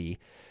tushy.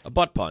 A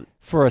butt punt.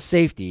 For a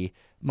safety,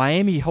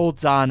 Miami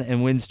holds on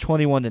and wins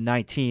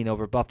 21-19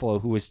 over Buffalo,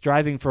 who was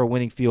driving for a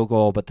winning field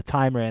goal, but the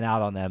time ran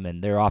out on them,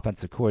 and their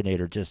offensive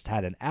coordinator just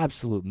had an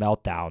absolute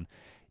meltdown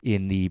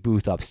in the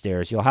booth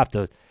upstairs. You'll have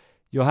to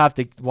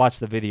watch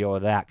the video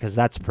of that because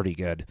that's pretty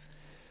good.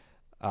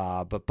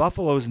 But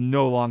Buffalo's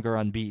no longer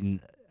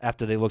unbeaten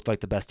after they looked like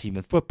the best team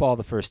in football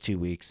the first 2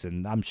 weeks,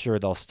 and I'm sure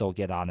they'll still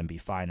get on and be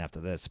fine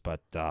after this. But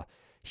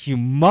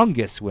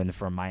humongous win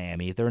from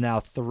Miami. They're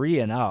now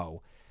 3-0.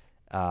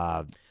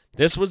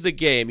 This was the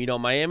game.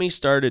 Miami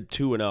started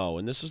 2-0,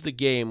 and this was the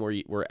game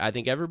where I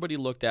think everybody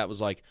looked at was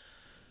like,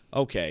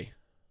 okay,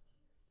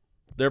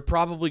 they're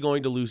probably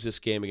going to lose this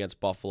game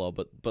against Buffalo,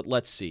 but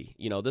let's see.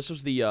 This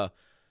was the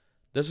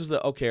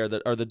okay,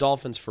 are the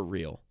Dolphins for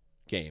real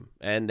game,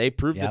 and they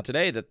proved it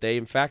today that they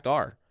in fact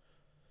are.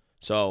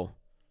 So,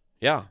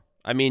 yeah,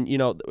 I mean,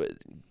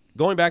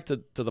 going back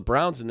to the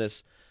Browns in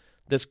this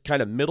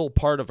kind of middle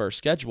part of our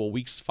schedule,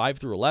 weeks 5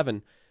 through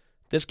 11.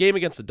 This game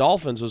against the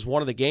Dolphins was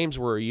one of the games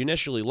where you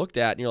initially looked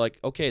at and you're like,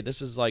 okay,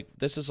 this is like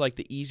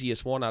the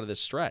easiest one out of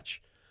this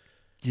stretch.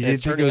 You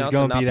didn't think it was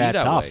going to be that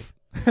tough.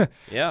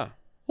 Yeah.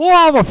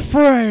 Well, I'm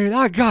afraid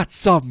I got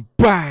some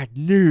bad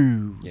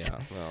news. Yeah.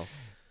 Well.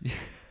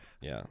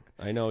 Yeah.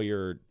 I know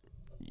you're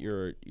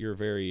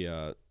very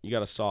you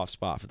got a soft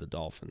spot for the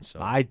Dolphins. So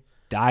I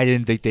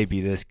didn't think they'd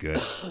be this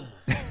good.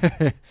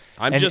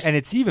 And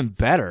it's even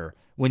better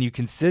when you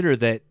consider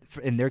that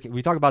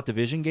we talk about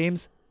division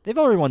games. They've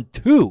already won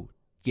 2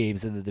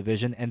 games in the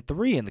division and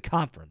 3 in the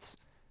conference.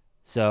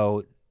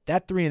 So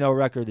that 3-0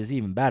 record is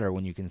even better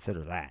when you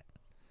consider that.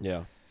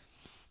 Yeah.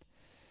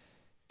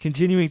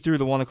 Continuing through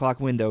the 1 o'clock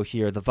window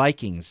here, the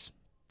Vikings,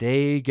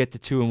 they get to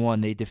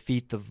 2-1. They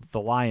defeat the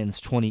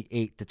Lions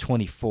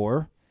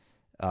 28-24.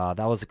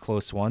 That was a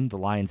close one. The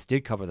Lions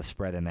did cover the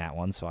spread in that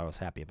one, so I was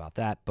happy about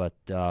that. But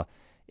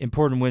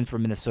important win for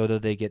Minnesota.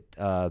 They get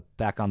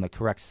back on the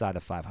correct side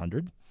of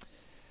 500.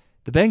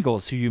 The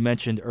Bengals, who you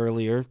mentioned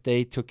earlier,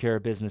 they took care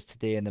of business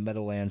today in the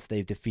Meadowlands.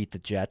 They defeat the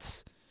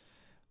Jets.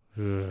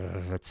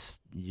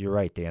 You're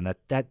right, Dan.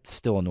 That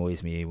still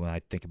annoys me when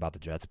I think about the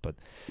Jets. But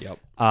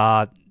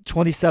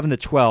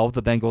 27-12,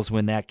 the Bengals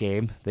win that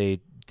game. They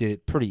did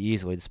it pretty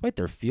easily, despite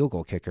their field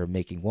goal kicker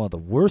making one of the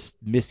worst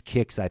missed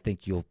kicks I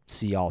think you'll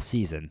see all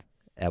season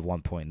at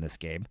one point in this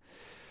game.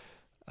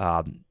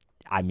 I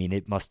mean,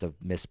 it must have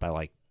missed by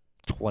like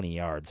 20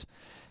 yards.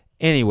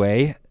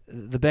 Anyway,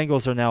 the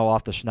Bengals are now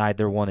off the schneid.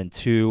 They're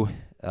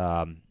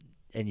 1-2.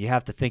 and you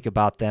have to think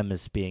about them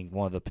as being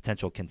one of the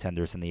potential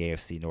contenders in the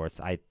AFC North.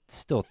 I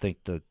still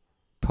think the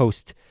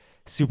post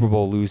Super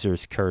Bowl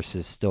losers curse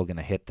is still going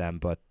to hit them,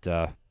 but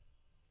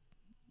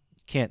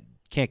can't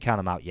count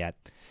them out yet.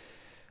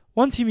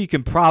 One team you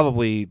can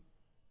probably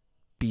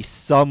be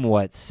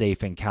somewhat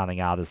safe in counting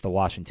out is the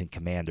Washington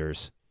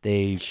Commanders.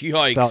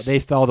 Yikes. They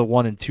fell to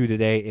 1-2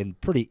 today in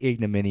pretty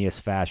ignominious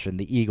fashion.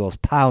 The Eagles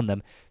pound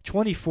them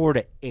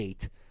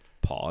 24-8.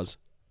 Pause.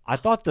 I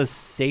thought the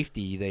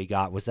safety they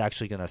got was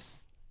actually going to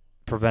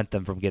prevent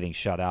them from getting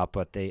shut out,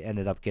 but they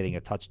ended up getting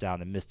a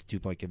touchdown and missed a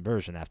 2-point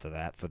conversion after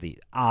that for the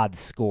odd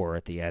score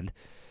at the end.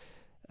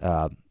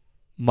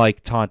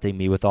 Mike taunting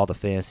me with all the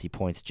fantasy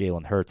points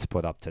Jalen Hurts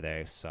put up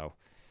today. So,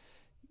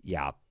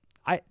 yeah,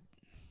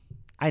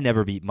 I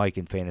never beat Mike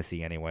in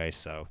fantasy anyway,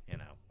 so,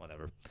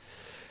 whatever.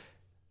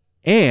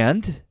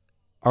 And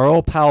our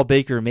old pal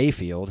Baker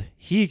Mayfield,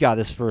 he got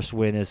his first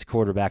win as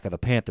quarterback of the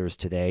Panthers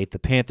today. The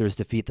Panthers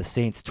defeat the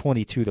Saints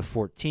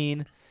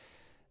 22-14.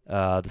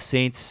 The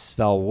Saints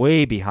fell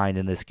way behind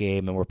in this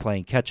game and were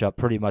playing catch-up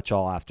pretty much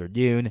all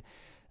afternoon.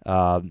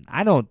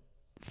 I don't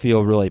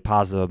feel really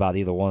positive about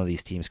either one of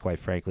these teams, quite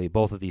frankly.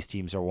 Both of these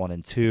teams are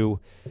 1-2.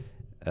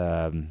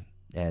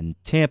 And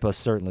Tampa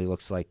certainly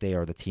looks like they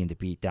are the team to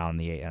beat down in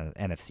the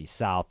NFC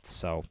South,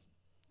 so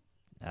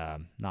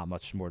not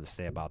much more to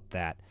say about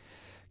that.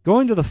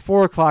 Going to the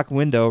 4 o'clock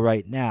window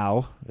right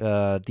now,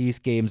 these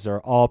games are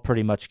all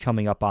pretty much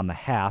coming up on the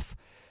half.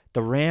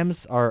 The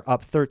Rams are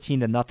up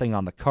 13-0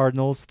 on the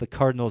Cardinals. The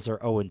Cardinals are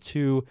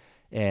 0-2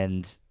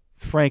 and,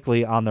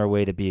 frankly, on their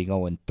way to being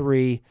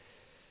 0-3.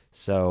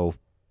 So,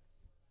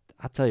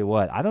 I'll tell you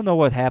what, I don't know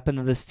what happened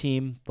to this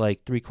team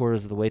like 3/4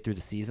 of the way through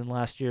the season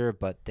last year,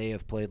 but they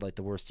have played like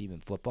the worst team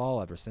in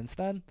football ever since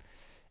then.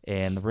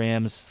 And the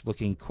Rams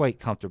looking quite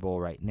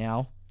comfortable right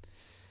now.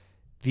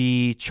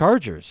 The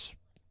Chargers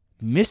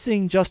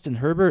missing Justin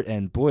Herbert,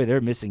 and boy,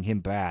 they're missing him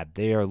bad.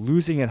 They are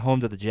losing at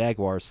home to the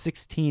Jaguars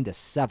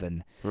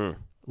 16-7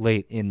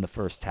 late in the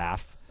first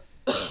half.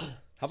 How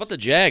about the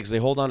Jags? They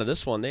hold on to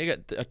this one. They got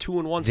a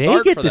 2-1 They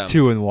start get for the them.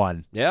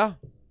 2-1. Yeah.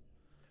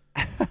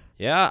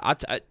 Yeah.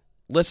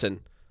 Listen,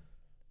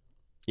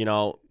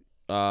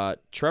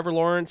 Trevor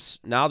Lawrence,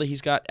 now that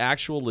he's got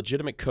actual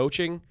legitimate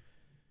coaching,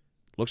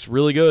 looks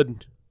really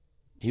good.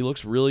 He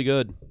looks really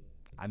good.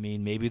 I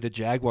mean, maybe the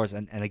Jaguars,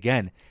 and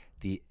again,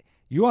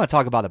 you want to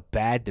talk about a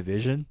bad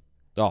division?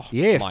 Oh,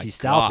 The AFC my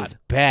South God. is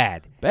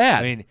bad.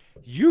 Bad. I mean,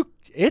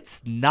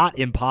 it's not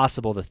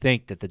impossible to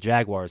think that the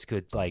Jaguars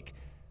could,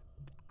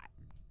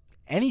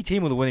 any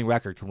team with a winning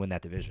record can win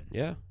that division.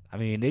 Yeah. I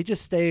mean, they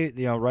just stay,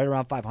 right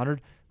around 500.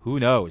 Who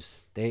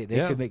knows? They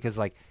could make, because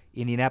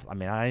Indianapolis. I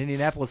mean,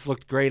 Indianapolis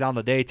looked great on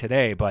the day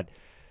today, but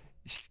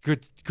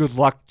good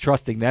luck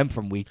trusting them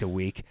from week to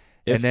week.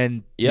 And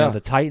then the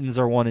Titans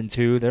are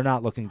 1-2. They're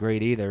not looking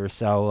great either.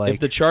 So if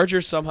the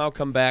Chargers somehow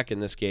come back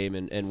in this game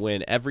and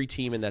win, every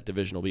team in that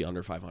division will be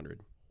under 500.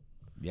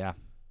 Yeah.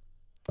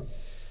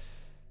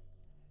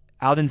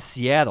 Out in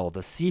Seattle, the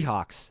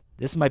Seahawks.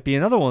 This might be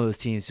another one of those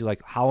teams who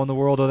how in the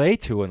world are they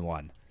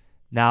 2-1?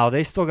 Now,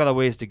 they still got a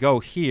ways to go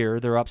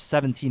here. They're up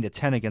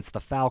 17-10 against the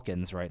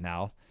Falcons right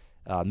now.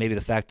 Maybe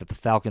the fact that the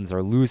Falcons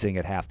are losing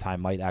at halftime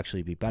might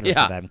actually be better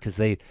for them, because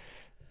they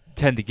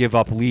tend to give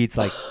up leads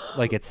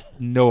like it's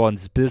no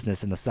one's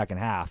business in the second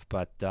half.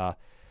 But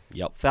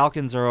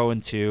Falcons are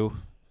 0-2.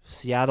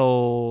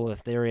 Seattle,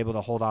 if they're able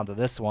to hold on to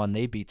this one,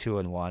 they'd be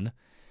 2-1.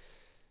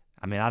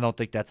 I mean, I don't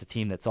think that's a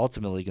team that's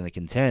ultimately going to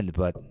contend,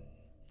 but,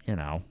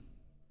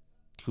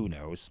 who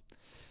knows.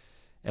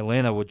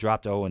 Atlanta would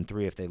drop to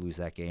 0-3 if they lose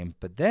that game.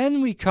 But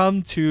then we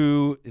come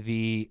to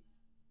the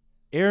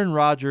Aaron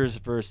Rodgers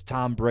versus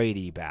Tom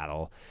Brady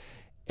battle.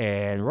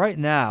 And right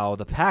now,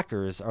 the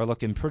Packers are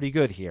looking pretty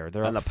good here.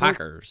 They're up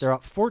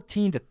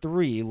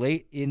 14-3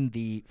 late in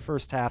the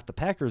first half. The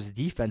Packers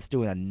defense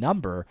doing a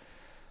number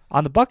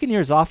on the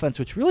Buccaneers offense,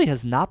 which really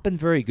has not been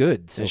very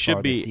good so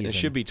far this season. It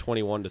should be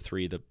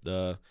 21-3.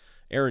 The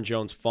Aaron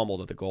Jones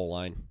fumbled at the goal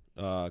line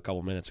a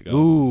couple minutes ago.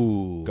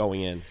 Ooh.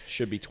 Going in.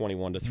 Should be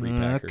 21-3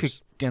 Packers. That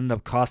could end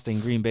up costing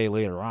Green Bay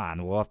later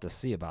on. We'll have to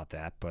see about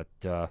that. But,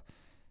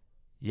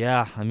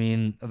 yeah, I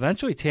mean,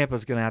 eventually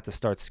Tampa's going to have to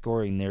start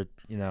scoring. They're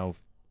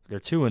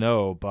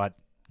 2-0, but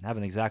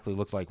haven't exactly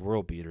looked like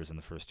world beaters in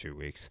the first 2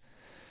 weeks.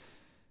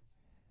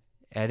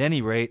 At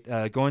any rate,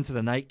 going to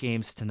the night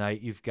games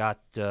tonight, you've got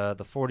the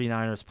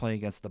 49ers playing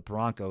against the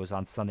Broncos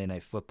on Sunday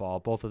Night Football.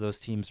 Both of those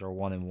teams are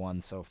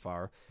 1-1 so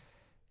far.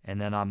 And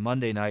then on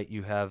Monday night,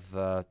 you have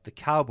the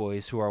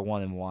Cowboys, who are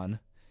 1-1,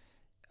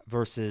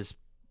 versus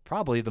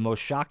probably the most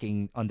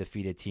shocking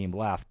undefeated team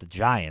left, the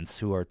Giants,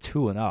 who are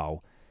 2-0.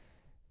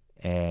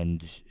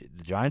 And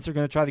the Giants are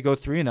going to try to go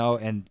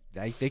 3-0, and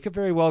they could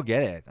very well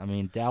get it. I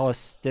mean,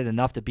 Dallas did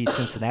enough to beat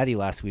Cincinnati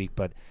last week,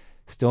 but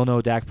still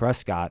no Dak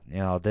Prescott.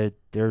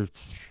 They're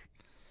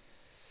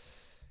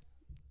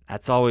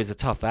that's always a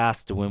tough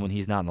ask to win when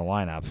he's not in the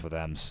lineup for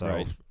them. So,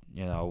 right.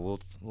 We'll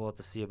have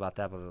to see about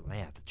that. But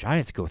man, if the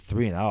Giants go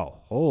 3-0,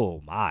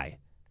 oh my,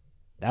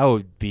 that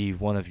would be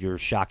one of your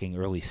shocking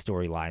early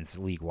storylines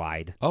league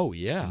wide. Oh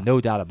yeah,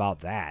 No doubt about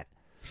that.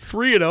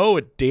 3-0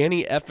 with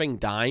Danny effing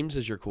Dimes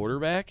as your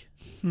quarterback?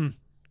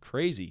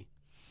 Crazy.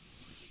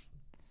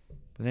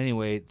 But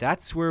anyway,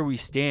 that's where we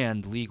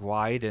stand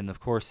league-wide. And, of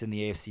course, in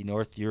the AFC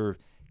North, your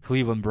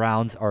Cleveland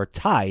Browns are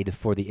tied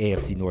for the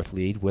AFC North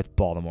lead with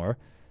Baltimore.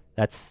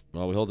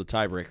 Well, we hold the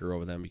tiebreaker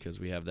over them because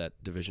we have that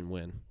division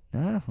win.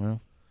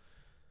 Well,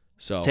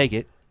 So take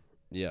it.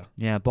 Yeah.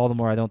 Yeah,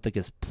 Baltimore, I don't think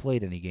has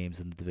played any games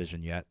in the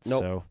division yet.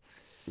 Nope. So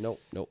Nope.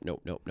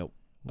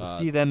 we'll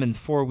see them in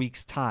 4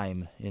 weeks'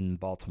 time in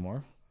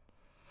Baltimore.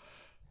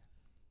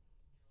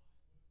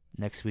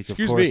 Next week, of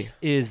Excuse course, me.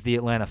 is the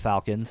Atlanta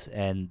Falcons,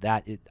 and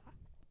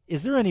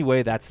is there any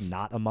way that's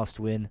not a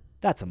must-win?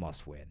 That's a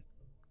must-win.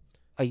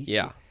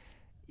 Yeah.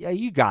 Yeah,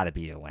 you got to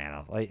beat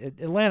Atlanta. Like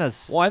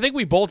Atlanta's. Well, I think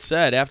we both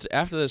said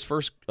after this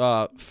first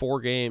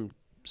 4 games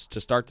to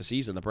start the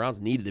season, the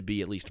Browns needed to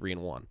be at least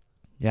 3-1.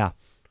 Yeah,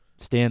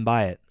 stand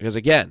by it. Because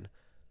again,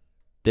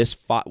 this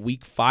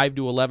week 5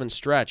 to 11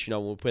 stretch,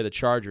 when we play the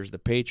Chargers, the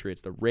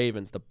Patriots, the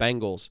Ravens, the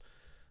Bengals,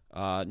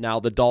 now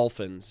the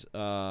Dolphins.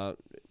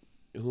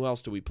 Who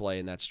else do we play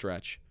in that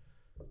stretch?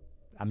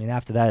 I mean,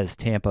 after that is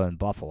Tampa and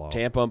Buffalo.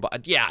 Tampa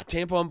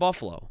and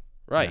Buffalo.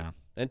 Right. Yeah.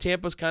 And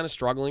Tampa's kind of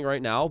struggling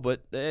right now,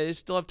 but they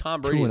still have Tom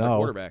Brady as a 2-0.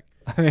 quarterback.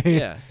 I mean,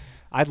 Yeah.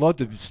 I'd love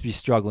to be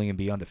struggling and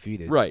be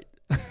undefeated. Right.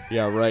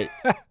 Yeah, right.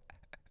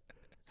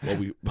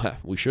 Well,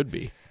 we should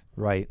be.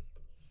 Right.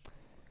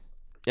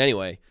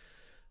 Anyway,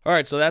 all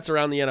right. So that's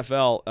around the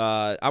NFL.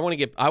 I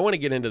want to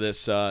get into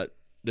this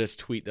this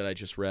tweet that I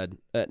just read.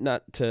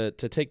 Not to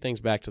take things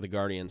back to the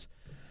Guardians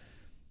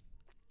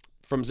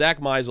from Zach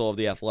Meisel of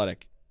the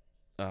Athletic.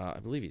 I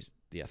believe he's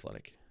the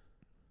Athletic.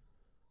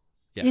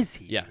 Yeah. Is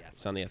he? Yeah,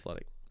 it's on the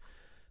Athletic.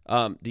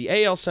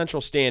 The AL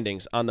Central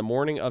standings on the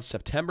morning of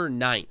September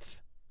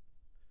 9th.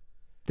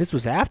 This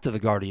was after the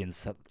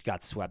Guardians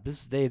got swept.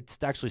 They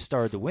actually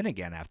started to win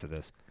again after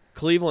this.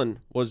 Cleveland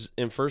was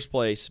in first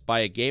place by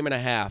a game and a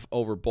half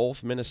over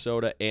both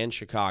Minnesota and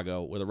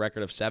Chicago with a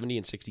record of 70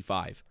 and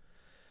 65.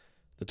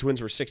 The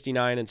Twins were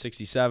 69 and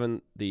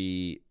 67.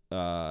 The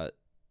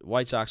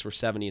White Sox were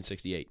 70 and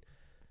 68.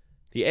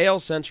 The AL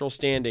Central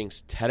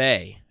standings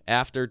today,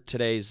 after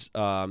today's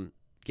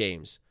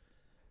games,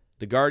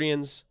 the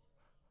Guardians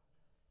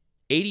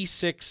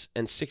 86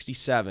 and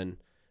 67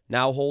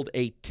 now hold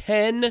a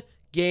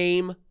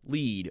 10-game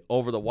lead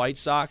over the White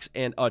Sox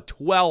and a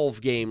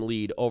 12-game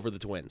lead over the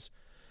Twins.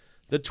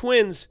 The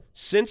Twins,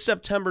 since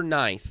September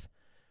 9th,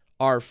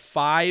 are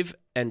 5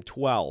 and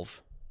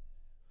 12.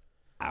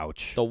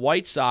 Ouch. The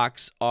White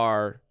Sox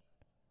are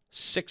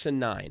 6 and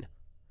 9.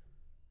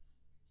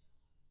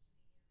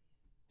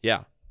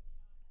 Yeah.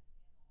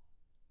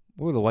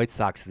 What were the White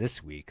Sox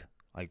this week?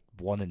 Like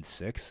 1 and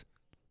 6?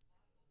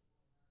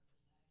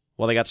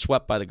 Well, they got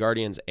swept by the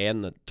Guardians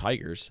and the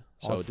Tigers.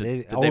 So Oh, so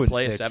did they- they 0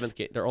 play a and 6. 7th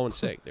game? They're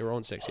 0-6. They were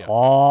 0-6, yeah.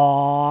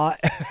 Oh.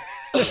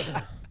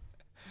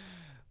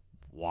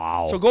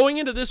 Wow. So going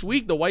into this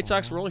week, the White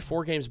Sox were only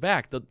 4 games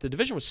back. The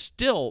division was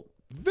still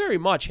very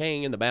much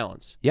hanging in the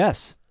balance.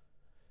 Yes.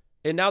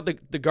 And now the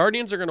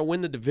Guardians are going to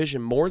win the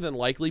division more than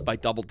likely by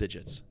double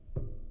digits.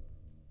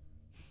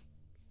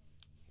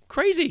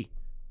 Crazy.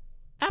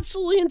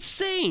 Absolutely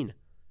insane.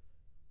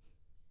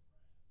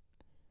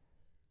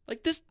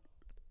 Like this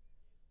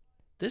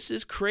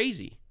is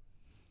crazy.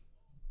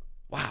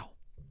 Wow.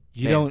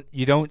 Man.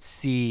 You don't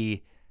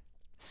see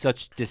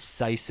such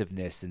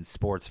decisiveness in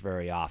sports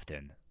very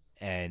often.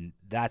 And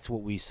that's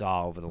what we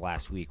saw over the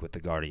last week with the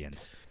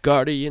Guardians.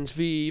 Guardians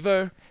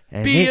fever.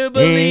 Be a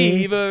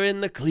believer in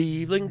the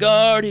Cleveland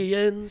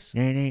Guardians.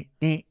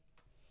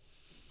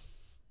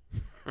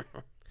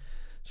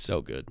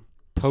 So good.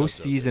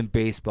 Postseason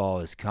baseball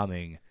is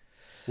coming.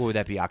 What would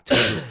that be? October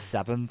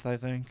 7th, I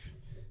think.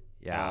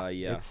 Yeah.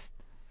 Yeah.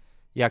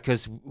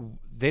 Because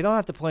they don't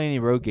have to play any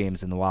road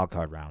games in the wild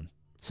card round.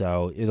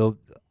 So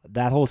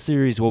that whole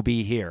series will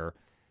be here.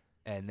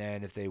 And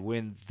then if they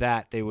win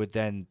that, they would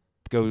then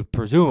go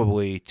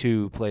presumably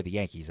to play the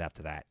Yankees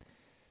after that.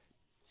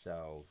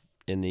 So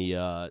in the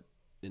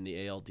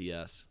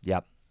ALDS.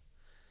 Yep.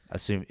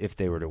 Assume if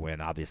they were to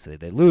win, obviously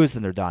they lose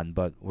and they're done.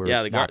 But we're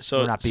not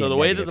so being the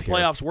way that the negative here.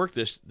 playoffs work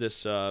this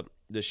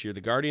year,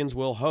 the Guardians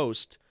will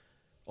host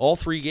all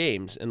 3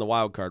 games in the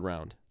wild card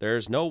round. There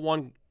is no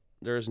one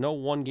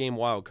game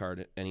wild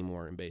card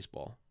anymore in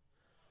baseball.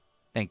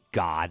 Thank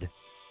God.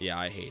 Yeah,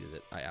 I hated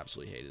it. I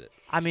absolutely hated it.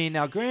 I mean,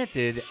 now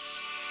granted.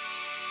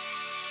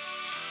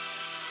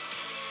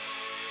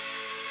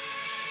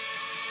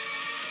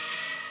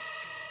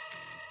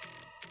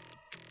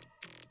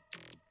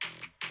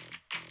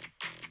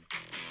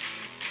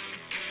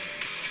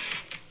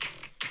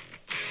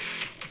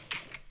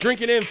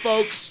 Drink it in,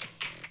 folks.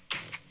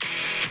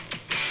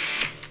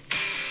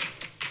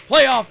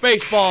 Playoff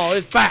baseball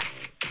is back.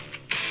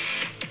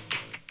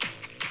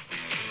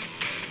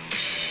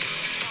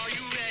 Are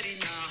you ready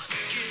now?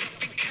 Get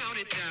up and count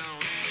it down.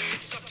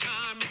 It's our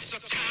time,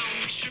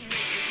 we should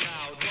make it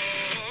loud.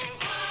 Whoa,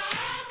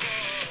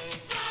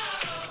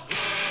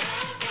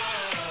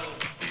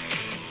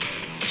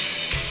 To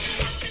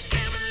us as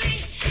family,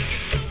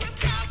 it's who we're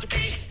proud to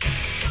be.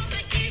 From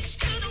the east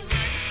to the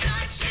west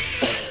side,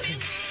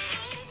 singing.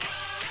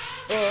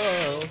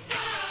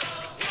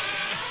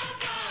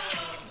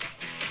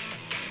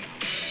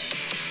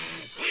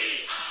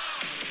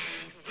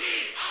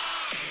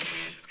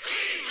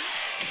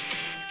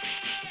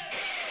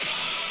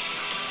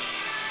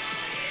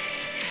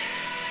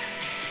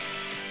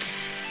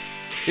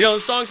 You know, the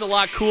song's a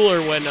lot cooler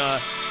when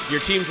your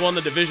team's won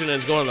the division and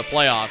is going to the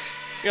playoffs.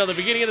 You know, the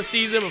beginning of the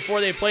season, before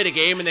they played a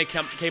game and they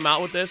came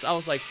out with this, I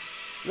was like,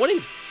 what in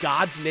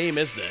God's name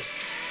is this?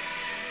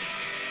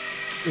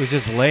 It was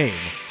just lame.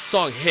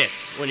 Song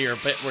hits when you're a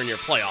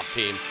playoff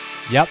team.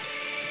 Yep.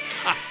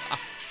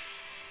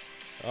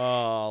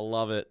 Oh,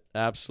 love it.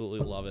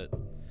 Absolutely love it.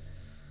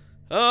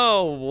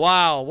 Oh,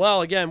 wow.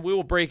 Well, again, we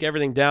will break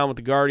everything down with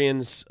the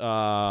Guardians.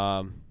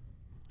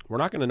 We're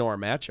not going to know our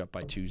matchup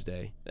by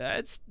Tuesday.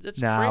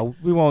 Nah,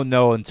 we won't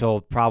know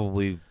until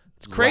probably.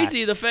 It's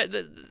crazy the fact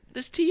that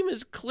this team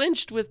is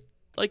clinched with,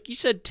 like you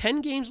said,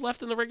 10 games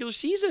left in the regular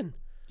season.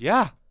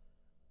 Yeah.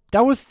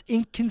 That was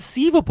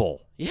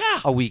inconceivable Yeah.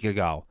 a week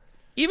ago.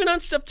 Even on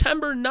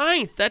September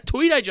 9th, that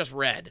tweet I just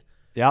read.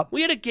 Yep.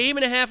 We had a game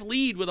and a half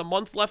lead with a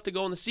month left to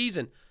go in the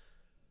season.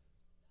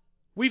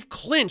 We've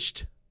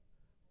clinched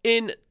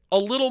in a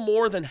little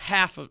more than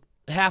half of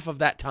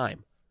that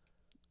time.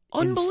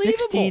 Unbelievable. In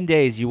 16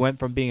 days, you went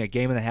from being a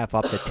game and a half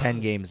up to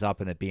 10 games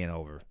up and it being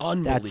over.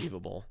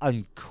 Unbelievable. That's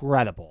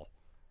incredible.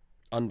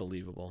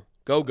 Unbelievable.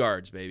 Go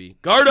Guards, baby.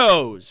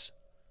 Gardos!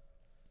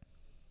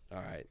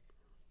 All right.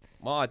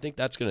 Well, I think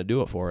that's going to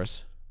do it for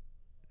us.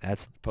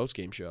 That's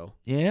Post-game show.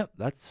 Yeah,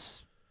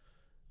 that's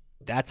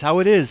how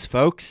it is,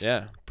 folks.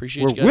 Yeah.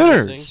 Appreciate We're you guys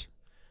winners. listening.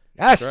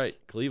 Yes. That's right.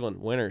 Cleveland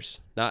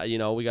winners. Not,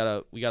 we got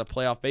a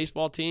playoff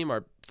baseball team.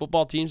 Our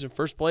football team's in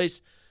first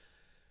place.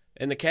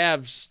 And the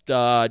Cavs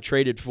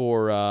traded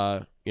for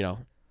one of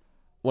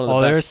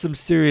the best. There's some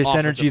serious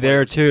offensive energy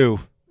there players. too.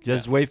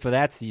 Just wait for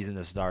that season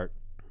to start.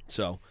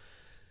 So,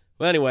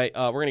 well, anyway,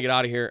 we're going to get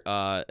out of here.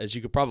 As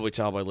you could probably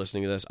tell by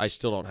listening to this, I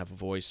still don't have a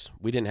voice.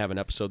 We didn't have an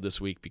episode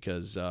this week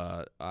because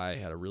I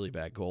had a really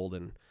bad cold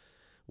and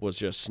was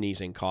just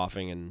sneezing,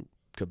 coughing, and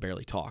could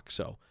barely talk.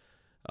 So,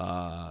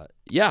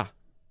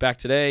 back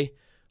today.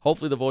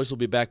 Hopefully the voice will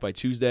be back by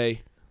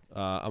Tuesday.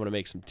 I'm going to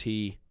make some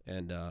tea,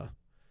 and,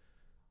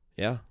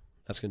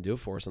 that's going to do it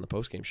for us on the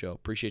postgame show.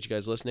 Appreciate you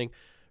guys listening.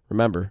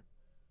 Remember,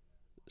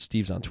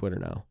 Steve's on Twitter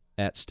now,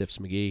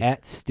 @StiffsMcGee.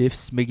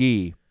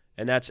 @StiffsMcGee.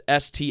 And that's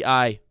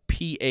STIPH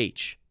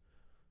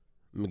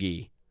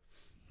McGee.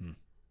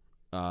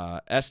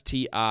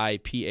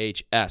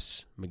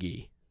 STIPHS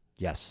McGee.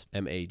 Yes.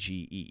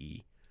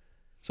 MAGEE.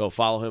 So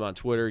follow him on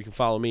Twitter. You can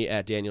follow me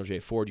 @Daniel J.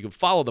 Ford. You can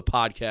follow the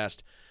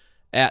podcast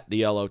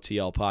 @the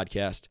LOTL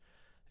Podcast.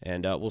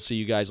 And we'll see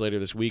you guys later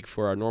this week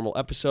for our normal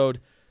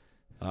episode.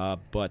 Go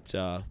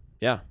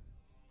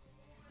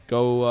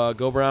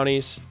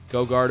Brownies,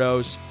 go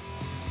Gardos,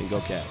 and go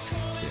Cavs.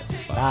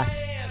 See ya. Bye.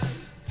 Bye.